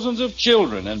thousands of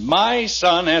children, and my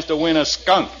son has to win a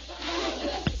skunk.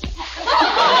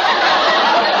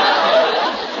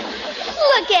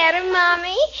 Look at him,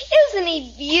 Mommy. Isn't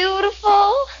he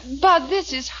beautiful? Bud,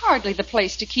 this is hardly the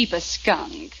place to keep a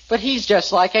skunk. But he's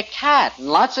just like a cat, and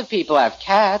lots of people have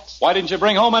cats. Why didn't you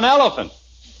bring home an elephant?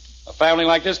 A family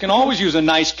like this can always use a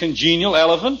nice, congenial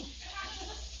elephant.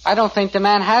 I don't think the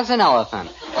man has an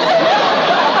elephant. Mother,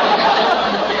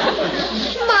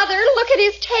 look at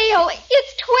his tail.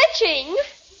 It's twitching.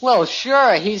 Well,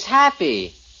 sure, he's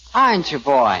happy. Aren't you,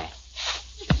 boy?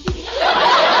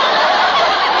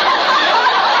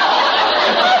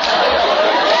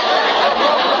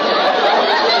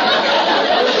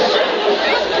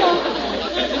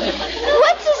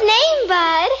 What's his name,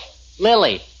 Bud?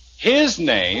 Lily. His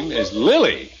name is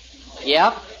Lily.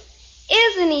 Yep.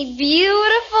 Isn't he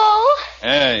beautiful?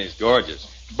 Hey, he's gorgeous.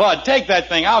 Bud, take that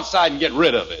thing outside and get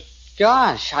rid of it.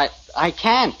 Gosh, I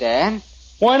can't, Dad.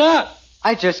 Why not?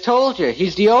 I just told you,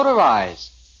 he's deodorized.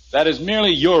 That is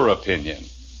merely your opinion.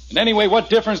 And anyway,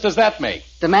 what difference does that make?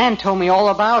 The man told me all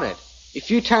about it. If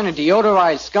you turn a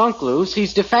deodorized skunk loose,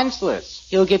 he's defenseless.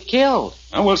 He'll get killed.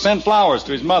 And we'll send flowers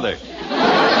to his mother.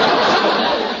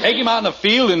 Take him out in the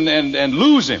field and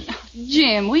lose him.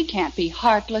 Jim, we can't be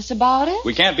heartless about it.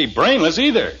 We can't be brainless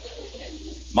either.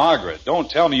 Margaret, don't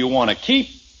tell me you want to keep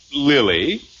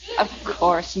Lily. Of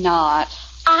course not.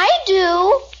 I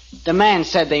do. The man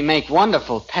said they make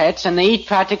wonderful pets and they eat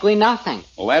practically nothing.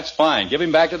 Well, that's fine. Give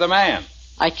him back to the man.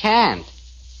 I can't.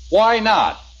 Why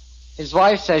not? His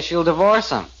wife says she'll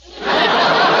divorce him.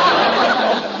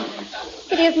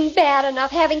 It isn't bad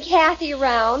enough having Kathy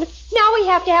around. Now we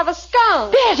have to have a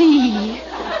skunk. Betty!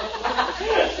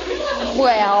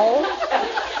 Well,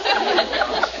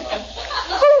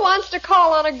 who wants to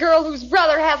call on a girl whose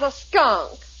brother has a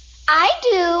skunk? I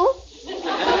do.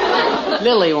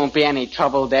 Lily won't be any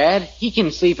trouble, Dad. He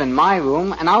can sleep in my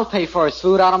room, and I'll pay for his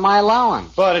food out of my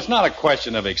allowance. But it's not a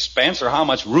question of expense or how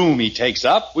much room he takes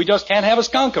up. We just can't have a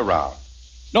skunk around.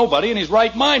 Nobody in his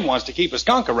right mind wants to keep a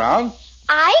skunk around.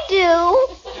 I do.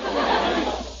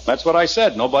 That's what I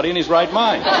said. Nobody in his right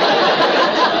mind.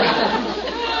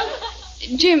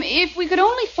 Jim, if we could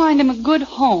only find him a good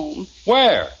home.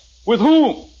 Where? With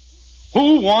whom?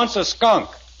 Who wants a skunk?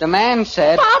 The man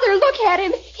said... Father, look at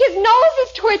him. His nose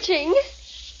is twitching.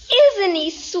 Isn't he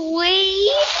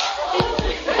sweet?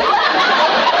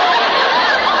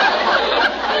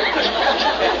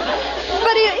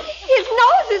 But his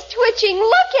nose is twitching.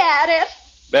 Look at it.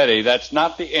 Betty, that's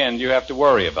not the end you have to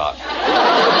worry about.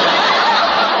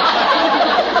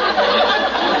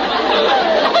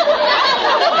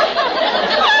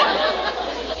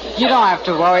 You don't have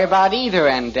to worry about either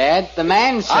end, Dad. The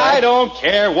man said... I don't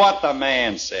care what the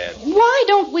man said. Why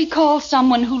don't we call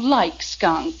someone who likes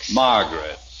skunks?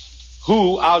 Margaret,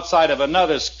 who outside of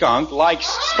another skunk likes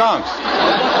skunks?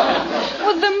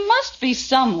 Well, there must be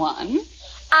someone.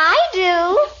 I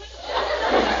do.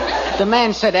 The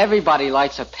man said everybody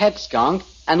likes a pet skunk,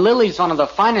 and Lily's one of the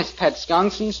finest pet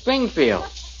skunks in Springfield.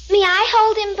 May I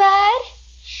hold him, Bud?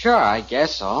 Sure, I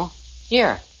guess so.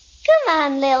 Here. Come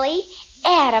on, Lily.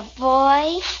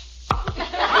 Attaboy.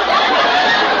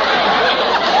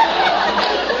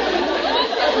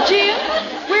 Jim,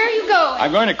 where are you going?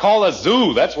 I'm going to call the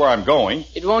zoo. That's where I'm going.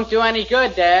 It won't do any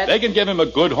good, Dad. They can give him a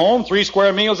good home, 3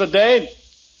 square meals a day.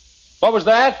 What was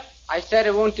that? I said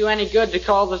it won't do any good to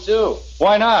call the zoo.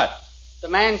 Why not? The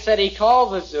man said he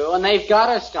called the zoo, and they've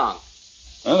got a skunk.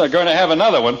 Well, they're going to have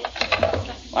another one.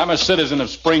 I'm a citizen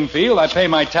of Springfield. I pay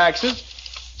my taxes.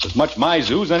 It's as much my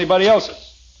zoo as anybody else's.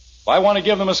 If I want to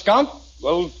give them a skunk,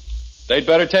 well, they'd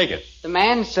better take it. The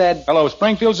man said... Hello,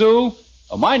 Springfield Zoo.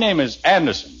 Oh, my name is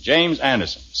Anderson, James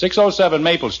Anderson, 607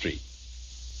 Maple Street.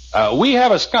 We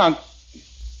have a skunk.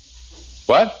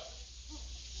 What?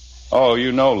 Oh,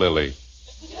 you know Lily.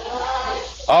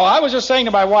 Oh, I was just saying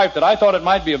to my wife that I thought it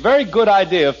might be a very good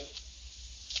idea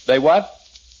if... They what?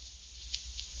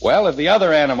 Well, if the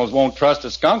other animals won't trust a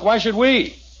skunk, why should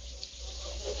we?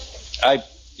 I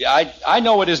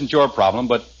know it isn't your problem,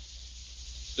 but...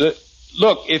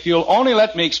 Look, if you'll only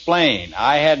let me explain,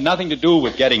 I had nothing to do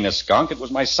with getting the skunk. It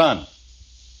was my son.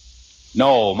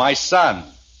 No, my son.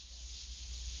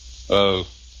 Don't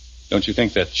you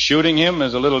think that shooting him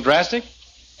is a little drastic?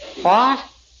 What?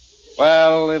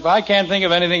 Well, if I can't think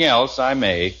of anything else, I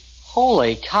may.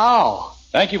 Holy cow.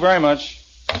 Thank you very much.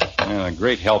 A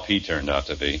great help he turned out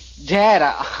to be. Dad,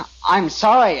 I'm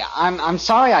sorry. I'm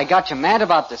sorry I got you mad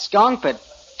about the skunk, but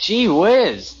gee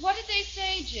whiz. What did they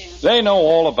say, Jim? They know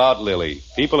all about Lily.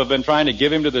 People have been trying to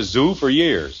give him to the zoo for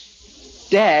years.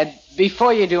 Dad,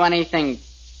 before you do anything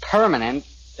permanent,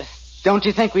 don't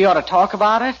you think we ought to talk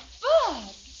about it? Bud,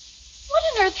 what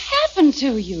on earth happened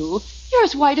to you? You're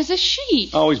as white as a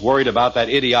sheet. Always worried about that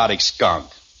idiotic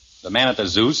skunk. The man at the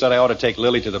zoo said I ought to take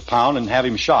Lily to the pound and have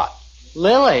him shot.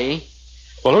 Lily?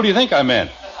 Well, who do you think I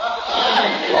meant?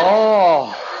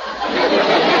 Oh.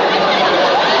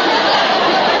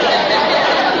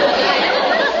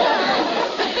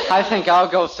 I think I'll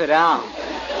go sit down.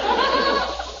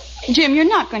 Jim, you're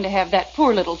not going to have that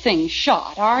poor little thing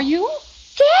shot, are you?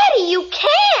 Daddy, you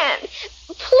can't.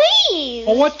 Please.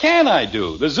 Well, what can I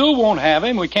do? The zoo won't have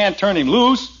him. We can't turn him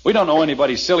loose. We don't know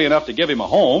anybody silly enough to give him a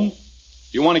home.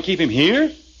 You want to keep him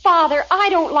here? Father, I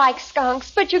don't like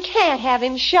skunks, but you can't have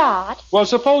him shot. Well,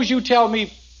 suppose you tell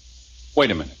me... Wait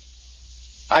a minute.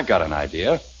 I've got an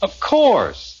idea. Of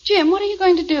course. Jim, what are you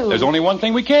going to do? There's only one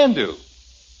thing we can do.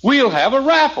 We'll have a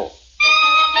raffle.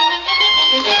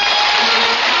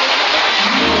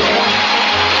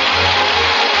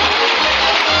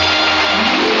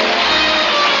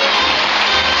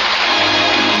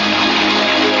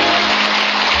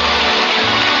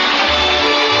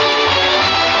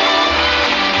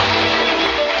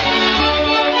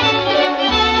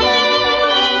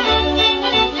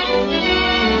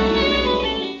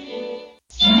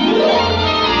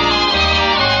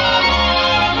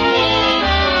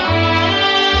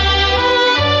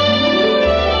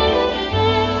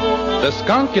 The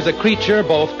skunk is a creature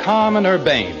both calm and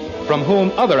urbane, from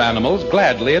whom other animals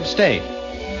gladly abstain.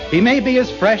 He may be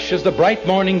as fresh as the bright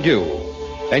morning dew,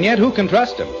 and yet who can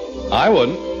trust him? I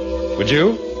wouldn't. Would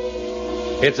you?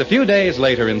 It's a few days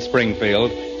later in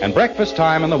Springfield, and breakfast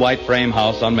time in the white frame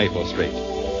house on Maple Street.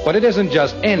 But it isn't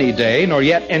just any day, nor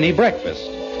yet any breakfast.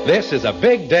 This is a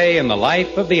big day in the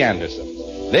life of the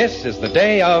Andersons. This is the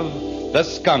day of the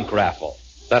skunk raffle.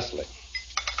 Thusly.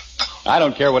 I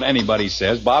don't care what anybody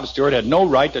says. Bob Stewart had no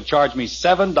right to charge me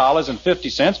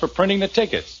 $7.50 for printing the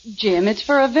tickets. Jim, it's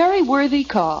for a very worthy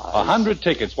cause. 100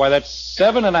 tickets. Why, that's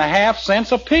 7.5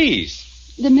 cents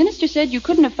apiece. The minister said you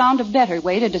couldn't have found a better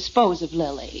way to dispose of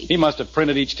Lily. He must have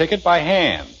printed each ticket by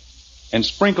hand and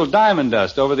sprinkled diamond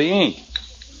dust over the ink.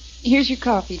 Here's your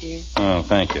coffee, dear. Oh,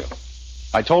 thank you.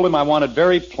 I told him I wanted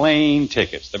very plain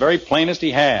tickets, the very plainest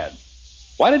he had.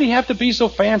 Why did he have to be so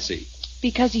fancy?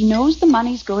 Because he knows the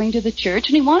money's going to the church,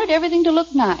 and he wanted everything to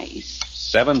look nice.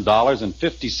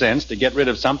 $7.50 to get rid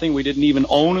of something we didn't even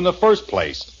own in the first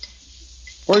place.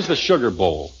 Where's the sugar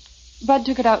bowl? Bud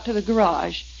took it out to the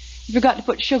garage. He forgot to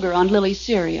put sugar on Lily's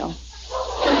cereal.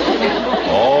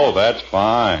 Oh, that's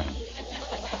fine.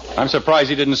 I'm surprised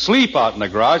he didn't sleep out in the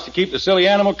garage to keep the silly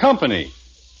animal company.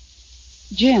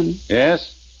 Jim.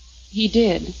 Yes? He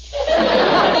did.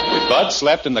 Bud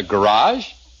slept in the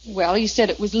garage? Well, he said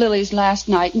it was Lily's last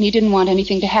night, and he didn't want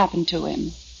anything to happen to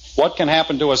him. What can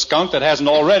happen to a skunk that hasn't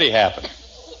already happened?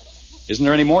 Isn't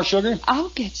there any more sugar? I'll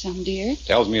get some, dear.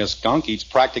 Tells me a skunk eats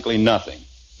practically nothing.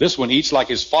 This one eats like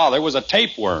his father was a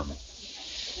tapeworm.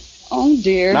 Oh,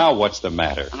 dear. Now what's the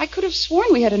matter? I could have sworn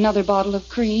we had another bottle of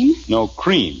cream. No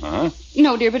cream, huh?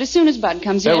 No, dear, but as soon as Bud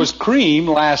comes in... There was cream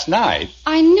last night.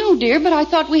 I know, dear, but I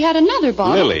thought we had another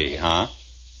bottle. Lily, huh?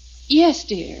 Yes,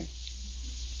 dear.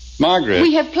 Margaret.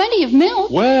 We have plenty of milk.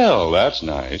 Well, that's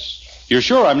nice. You're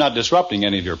sure I'm not disrupting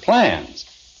any of your plans?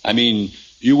 I mean,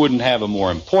 you wouldn't have a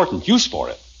more important use for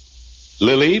it.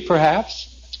 Lily, perhaps?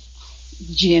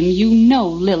 Jim, you know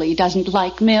Lily doesn't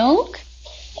like milk.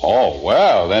 Oh,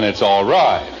 well, then it's all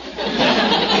right.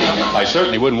 I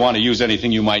certainly wouldn't want to use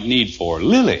anything you might need for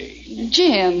Lily.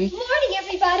 Jim. Morning,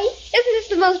 everybody. Isn't this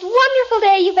the most wonderful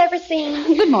day you've ever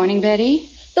seen? Good morning, Betty.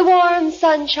 The warm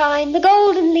sunshine, the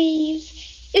golden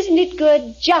leaves. Isn't it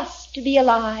good just to be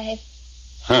alive?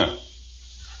 Huh.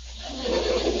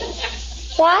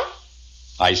 What?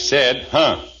 I said,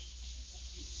 huh.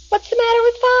 What's the matter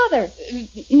with Father?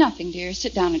 Nothing, dear.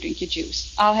 Sit down and drink your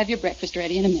juice. I'll have your breakfast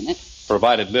ready in a minute.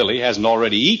 Provided Lily hasn't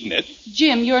already eaten it.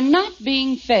 Jim, you're not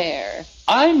being fair.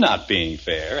 I'm not being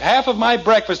fair. Half of my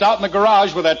breakfast out in the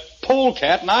garage with that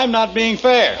polecat, and I'm not being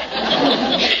fair.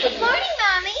 Good morning,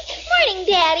 Mommy. Morning,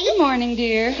 Daddy. Good morning,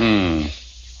 dear.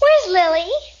 Where's Lily?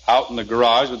 Out in the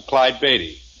garage with Clyde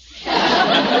Beatty.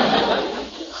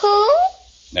 Who?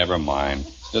 Never mind.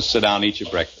 Just sit down and eat your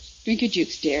breakfast. Drink your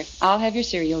juice, dear. I'll have your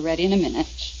cereal ready in a minute.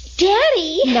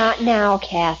 Daddy? Not now,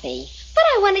 Kathy. But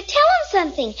I want to tell him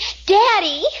something.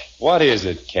 Daddy? What is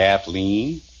it,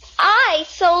 Kathleen? I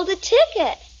sold a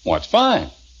ticket. What's fine?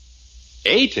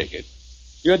 A ticket?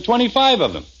 You had 25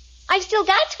 of them. I've still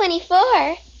got 24.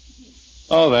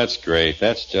 Oh, that's great.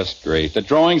 That's just great. The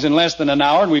drawing's in less than an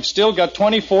hour, and we've still got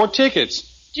 24 tickets.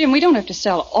 Jim, we don't have to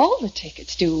sell all the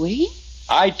tickets, do we?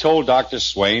 I told Dr.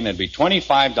 Swain it'd be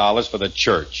 $25 for the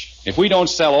church. If we don't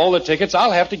sell all the tickets,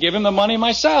 I'll have to give him the money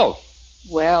myself.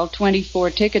 Well,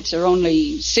 24 tickets are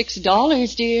only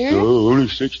 $6, dear. Oh, only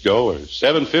 $6.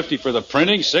 $7.50 for the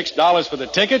printing, $6 for the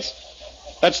tickets.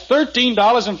 That's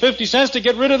 $13.50 to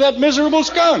get rid of that miserable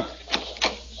skunk.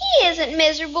 He isn't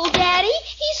miserable, Daddy.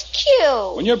 He's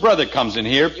cute. When your brother comes in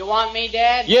here... You want me,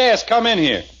 Dad? Yes, come in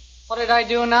here. What did I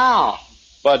do now?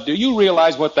 But do you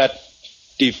realize what that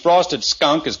defrosted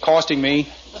skunk is costing me?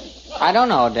 I don't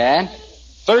know, Dad.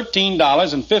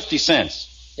 $13.50.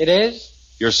 It is?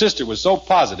 Your sister was so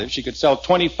positive she could sell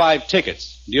 25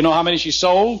 tickets. Do you know how many she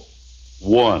sold?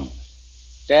 One.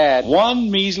 Dad. One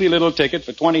measly little ticket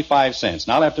for 25 cents.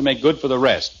 Now I'll have to make good for the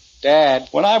rest. Dad.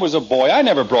 When I was a boy, I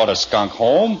never brought a skunk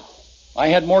home. I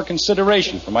had more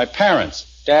consideration for my parents.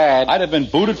 Dad. I'd have been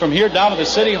booted from here down to the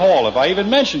city hall if I even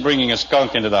mentioned bringing a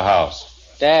skunk into the house.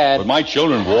 Dad. But my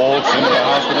children waltz into the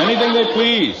house with anything they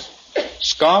please.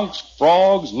 Skunks,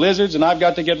 frogs, lizards, and I've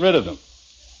got to get rid of them.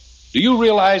 Do you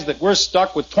realize that we're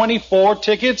stuck with 24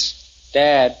 tickets?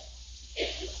 Dad.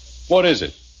 What is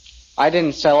it? I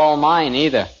didn't sell all mine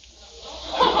either.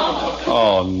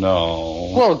 Oh,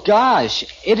 no. Well, gosh,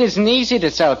 it isn't easy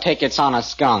to sell tickets on a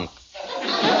skunk.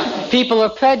 People are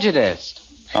prejudiced.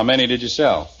 How many did you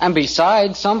sell? And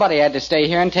besides, somebody had to stay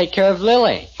here and take care of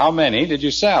Lily. How many did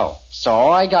you sell? So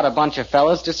I got a bunch of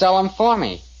fellas to sell them for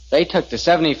me. They took the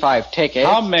 75 tickets.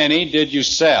 How many did you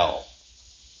sell?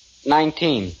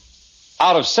 19.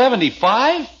 Out of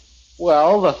 75?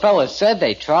 Well, the fellas said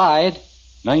they tried.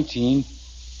 19.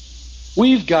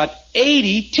 We've got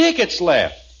 80 tickets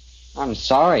left. I'm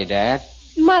sorry, Dad.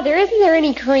 Mother, isn't there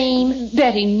any cream?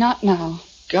 Betty, not now.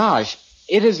 Gosh,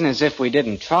 it isn't as if we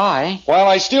didn't try. Well,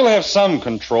 I still have some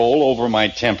control over my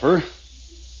temper.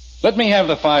 Let me have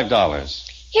the $5.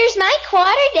 Here's my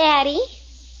quarter, Daddy.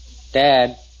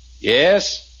 Dad.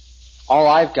 Yes? All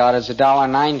I've got is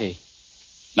 $1.90.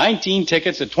 19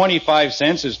 tickets at 25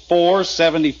 cents is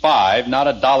 $4.75, not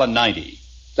 $1.90.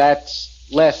 That's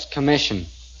less commission.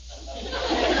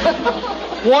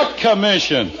 What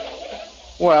commission?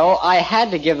 Well, I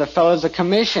had to give the fellas a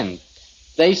commission.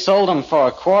 They sold them for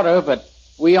a quarter, but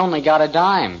we only got a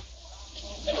dime.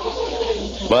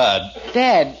 Bud.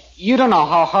 Dad, you don't know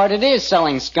how hard it is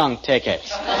selling skunk tickets.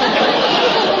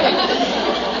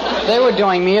 They were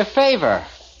doing me a favor.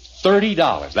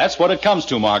 $30. That's what it comes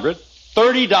to, Margaret.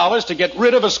 $30 to get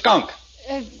rid of a skunk.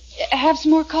 Have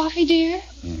some more coffee, dear?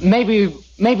 Maybe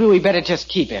we better just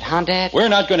keep it, huh, Dad? We're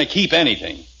not going to keep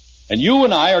anything. And you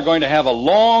and I are going to have a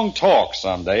long talk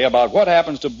someday about what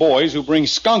happens to boys who bring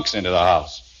skunks into the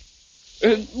house.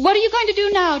 What are you going to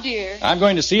do now, dear? I'm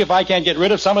going to see if I can't get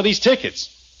rid of some of these tickets.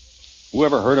 Who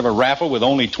ever heard of a raffle with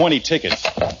only 20 tickets?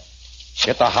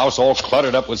 Get the house all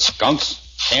cluttered up with skunks.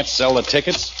 Can't sell the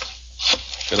tickets.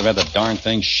 Should have had the darn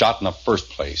thing shot in the first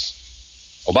place.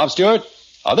 Oh, Bob Stewart?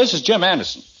 This is Jim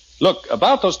Anderson. Look,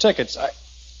 about those tickets,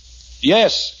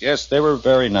 Yes, they were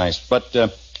very nice. But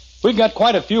we've got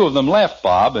quite a few of them left,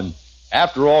 Bob. And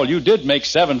after all, you did make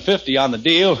 $750 on the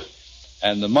deal.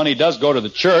 And the money does go to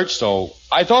the church, so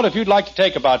I thought if you'd like to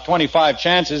take about 25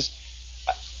 chances...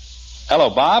 Hello,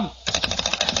 Bob?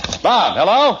 Bob,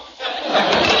 hello?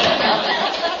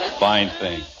 Fine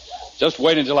thing. Just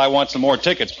wait until I want some more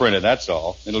tickets printed, that's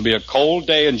all. It'll be a cold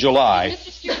day in July. Did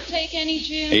Mr. Stewart take any,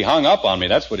 Jim? He hung up on me,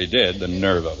 that's what he did, the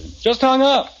nerve of him. Just hung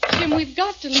up. Jim, we've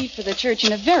got to leave for the church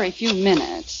in a very few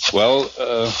minutes. Well,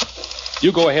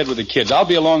 you go ahead with the kids. I'll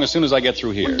be along as soon as I get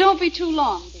through here. Well, don't be too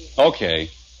long, dear.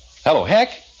 Okay. Hello, Heck.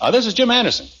 This is Jim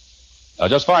Anderson.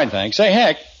 Just fine, thanks. Say,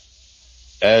 Heck.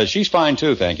 She's fine,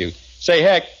 too, thank you. Say,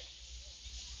 Heck.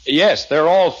 Yes, they're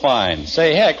all fine.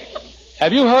 Say, Heck,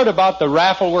 have you heard about the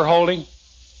raffle we're holding?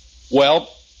 Well,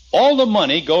 all the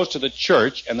money goes to the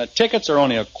church, and the tickets are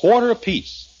only $0.25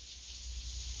 apiece.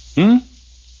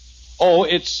 Oh,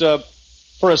 it's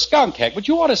for a skunk, Heck, but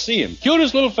you ought to see him.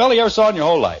 Cutest little fella you ever saw in your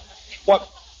whole life. What?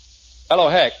 Hello,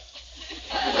 Heck.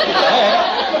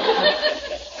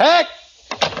 Heck!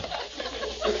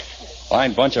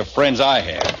 Fine bunch of friends I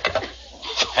have.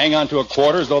 Hang on to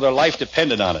 $0.25 as though their life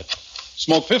depended on it.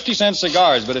 Smoke 50-cent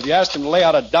cigars, but if you ask them to lay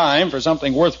out a dime for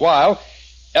something worthwhile...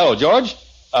 Hello, George.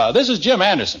 This is Jim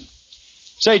Anderson.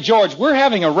 Say, George, we're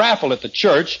having a raffle at the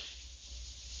church.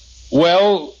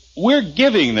 Well, we're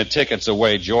giving the tickets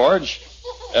away, George.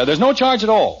 There's no charge at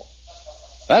all.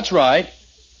 That's right.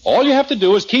 All you have to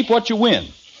do is keep what you win.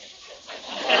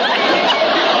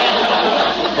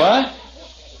 What?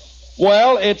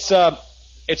 Well, it's a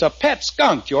pet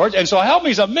skunk, George, and so help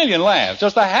me's a million laughs.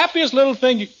 Just the happiest little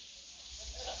thing you...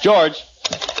 George.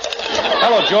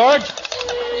 Hello, George.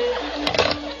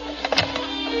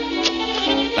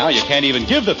 Now you can't even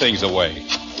give the things away.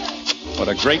 What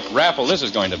a great raffle this is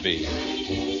going to be.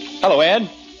 Hello, Ed.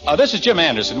 This is Jim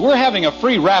Anderson. We're having a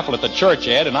free raffle at the church,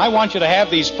 Ed, and I want you to have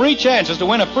these free chances to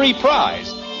win a free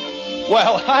prize.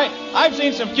 Well, I've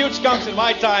seen some cute skunks in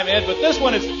my time, Ed, but this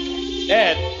one is...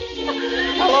 Ed.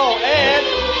 Hello, Ed.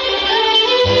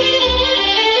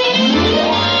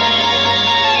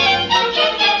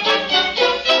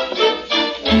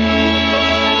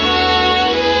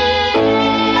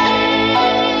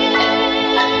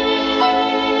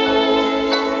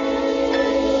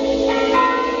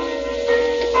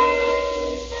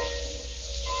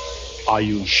 Are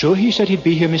you sure he said he'd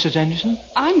be here, Mrs. Anderson?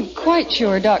 I'm quite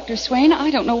sure, Dr. Swain. I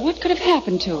don't know what could have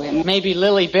happened to him. Maybe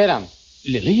Lily bit him.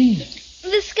 Lily?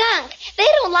 The skunk. They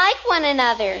don't like one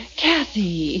another.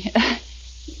 Kathy,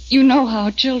 you know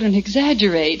how children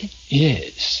exaggerate.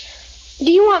 Yes. Do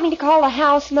you want me to call the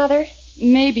house, Mother?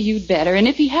 Maybe you'd better. And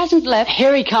if he hasn't left...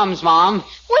 Here he comes, Mom.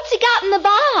 What's he got in the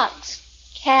box?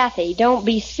 Kathy, don't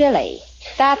be silly.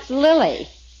 That's Lily.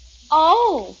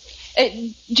 Oh...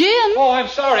 Jim? Oh, I'm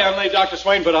sorry I'm late, Dr.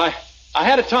 Swain, but I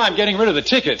had a time getting rid of the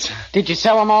tickets. Did you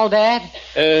sell them all, Dad?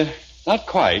 Not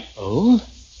quite. Oh?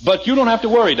 But you don't have to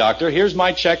worry, Doctor. Here's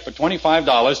my check for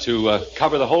 $25 to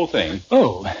cover the whole thing.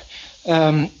 Oh.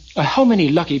 How many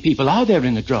lucky people are there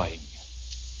in the drawing?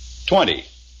 20.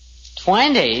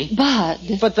 20? Bud.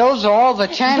 But those are all the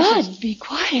chances. Bud, be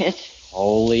quiet.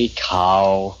 Holy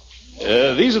cow.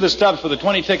 These are the stubs for the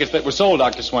 20 tickets that were sold,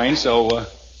 Dr. Swain, so...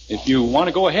 if you want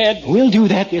to go ahead... We'll do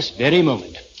that this very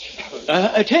moment.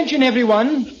 Attention,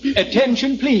 everyone.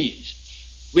 Attention, please.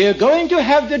 We're going to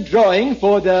have the drawing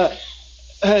for the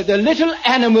little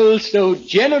animals so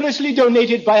generously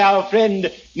donated by our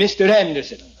friend, Mr.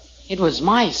 Anderson. It was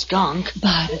my skunk.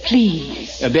 Bud,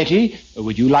 please. Betty,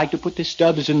 would you like to put the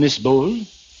stubs in this bowl?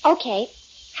 Okay.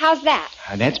 How's that?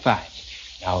 That's fine.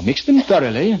 Now mix them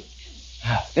thoroughly.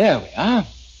 There we are.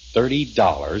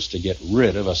 $30 to get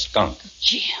rid of a skunk.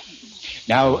 Jim.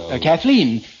 Now,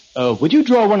 Kathleen, would you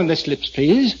draw one of the slips,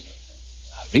 please?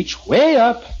 Reach way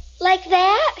up. Like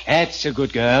that? That's a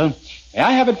good girl. May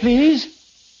I have it, please?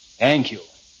 Thank you.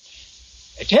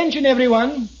 Attention,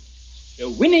 everyone. The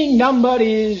winning number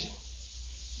is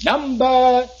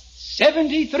number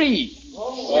 73.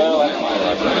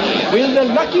 Will the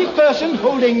lucky person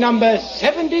holding number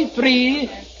 73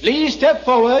 please step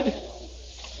forward?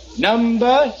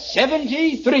 Number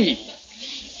 73.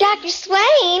 Dr.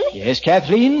 Swain, Yes,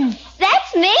 Kathleen?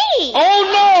 that's me. Oh,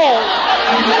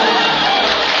 no!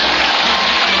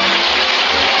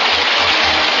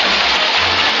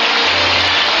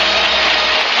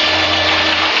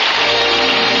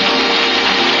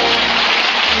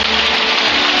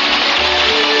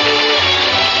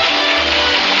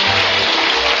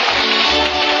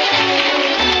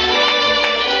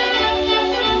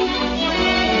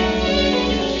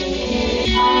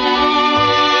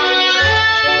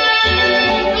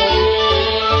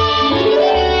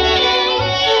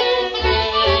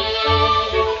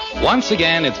 Once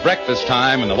again, it's breakfast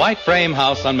time in the White Frame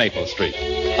House on Maple Street.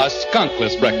 A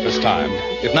skunkless breakfast time,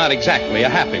 if not exactly a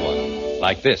happy one,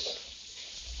 like this.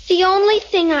 The only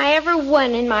thing I ever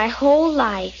won in my whole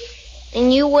life,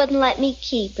 and you wouldn't let me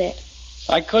keep it.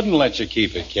 I couldn't let you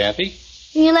keep it, Kathy.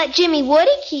 And you let Jimmy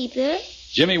Woody keep it.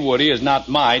 Jimmy Woody is not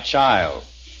my child.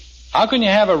 How can you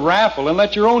have a raffle and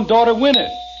let your own daughter win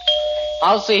it?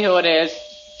 I'll see who it is.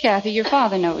 Kathy, your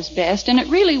father knows best, and it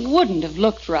really wouldn't have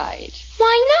looked right.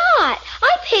 Why not?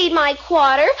 I paid my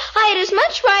quarter. I had as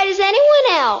much right as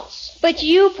anyone else. But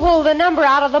you pulled a number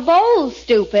out of the bowl,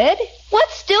 stupid.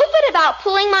 What's stupid about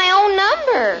pulling my own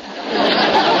number?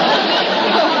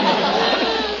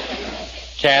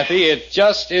 Kathy, it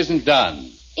just isn't done.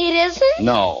 It isn't?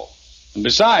 No. And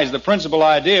besides, the principal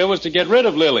idea was to get rid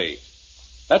of Lily.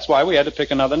 That's why we had to pick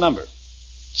another number.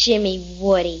 Jimmy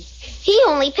Woody. He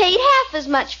only paid half as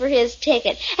much for his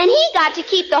ticket, and he got to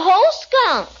keep the whole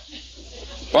skunk.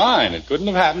 Fine. It couldn't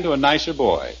have happened to a nicer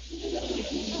boy.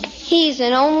 He's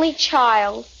an only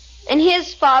child, and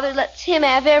his father lets him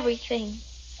have everything.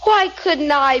 Why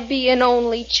couldn't I be an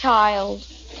only child?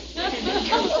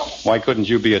 Why couldn't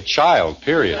you be a child,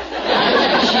 period?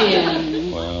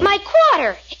 Jim. Well, My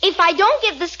quarter. If I don't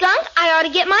get the skunk, I ought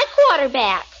to get my quarter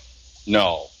back.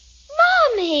 no.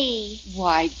 Mommy.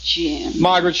 Why, Jim.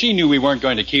 Margaret, she knew we weren't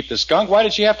going to keep the skunk. Why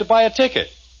did she have to buy a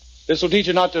ticket? This will teach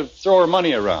her not to throw her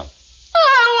money around.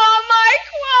 I want my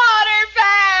quarter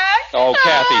back. Oh,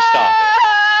 Kathy, stop it.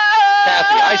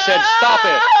 Kathy, I said stop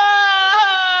it.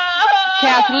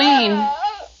 Kathleen,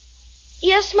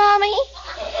 Yes, Mommy?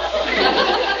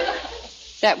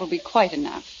 that will be quite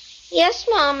enough. Yes,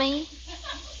 Mommy.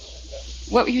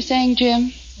 What were you saying,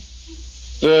 Jim?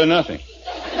 Nothing.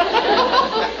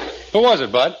 Who was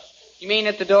it, Bud? You mean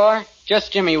at the door?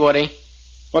 Just Jimmy Woody.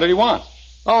 What did he want?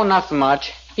 Oh, nothing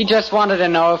much. He just wanted to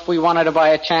know if we wanted to buy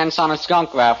a chance on a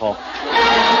skunk raffle.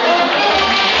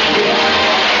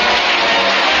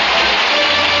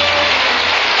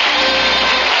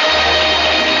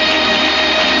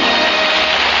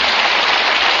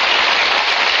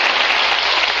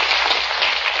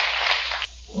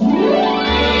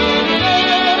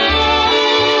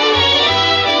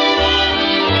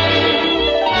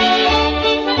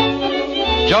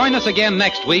 Join us again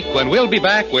next week when we'll be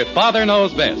back with Father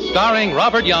Knows Best, starring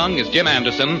Robert Young as Jim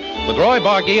Anderson, with Roy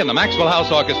Bargy and the Maxwell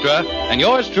House Orchestra, and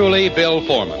yours truly, Bill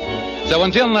Foreman. So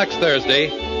until next Thursday,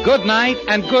 good night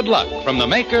and good luck from the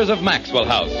makers of Maxwell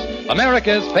House,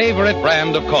 America's favorite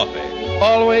brand of coffee.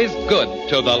 Always good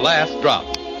to the last drop.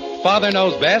 Father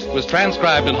Knows Best was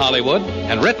transcribed in Hollywood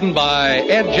and written by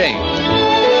Ed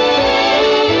James.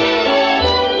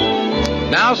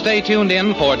 Now stay tuned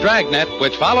in for Dragnet,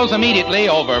 which follows immediately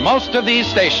over most of these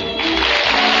stations.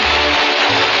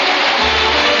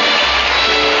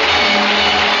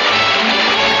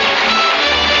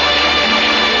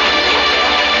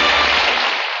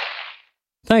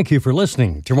 Thank you for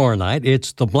listening. Tomorrow night,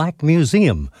 it's The Black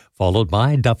Museum, followed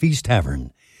by Duffy's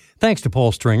Tavern. Thanks to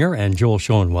Paul Stringer and Joel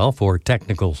Schoenwell for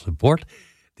technical support.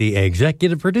 The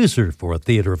executive producer for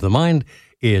Theater of the Mind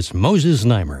is Moses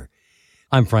Neimer.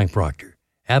 I'm Frank Proctor.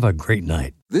 Have a great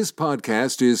night. This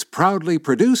podcast is proudly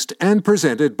produced and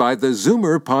presented by the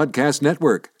Zoomer Podcast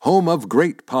Network, home of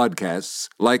great podcasts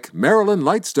like Marilyn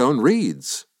Lightstone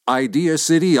Reads, Idea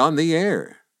City on the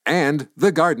Air, and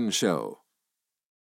The Garden Show.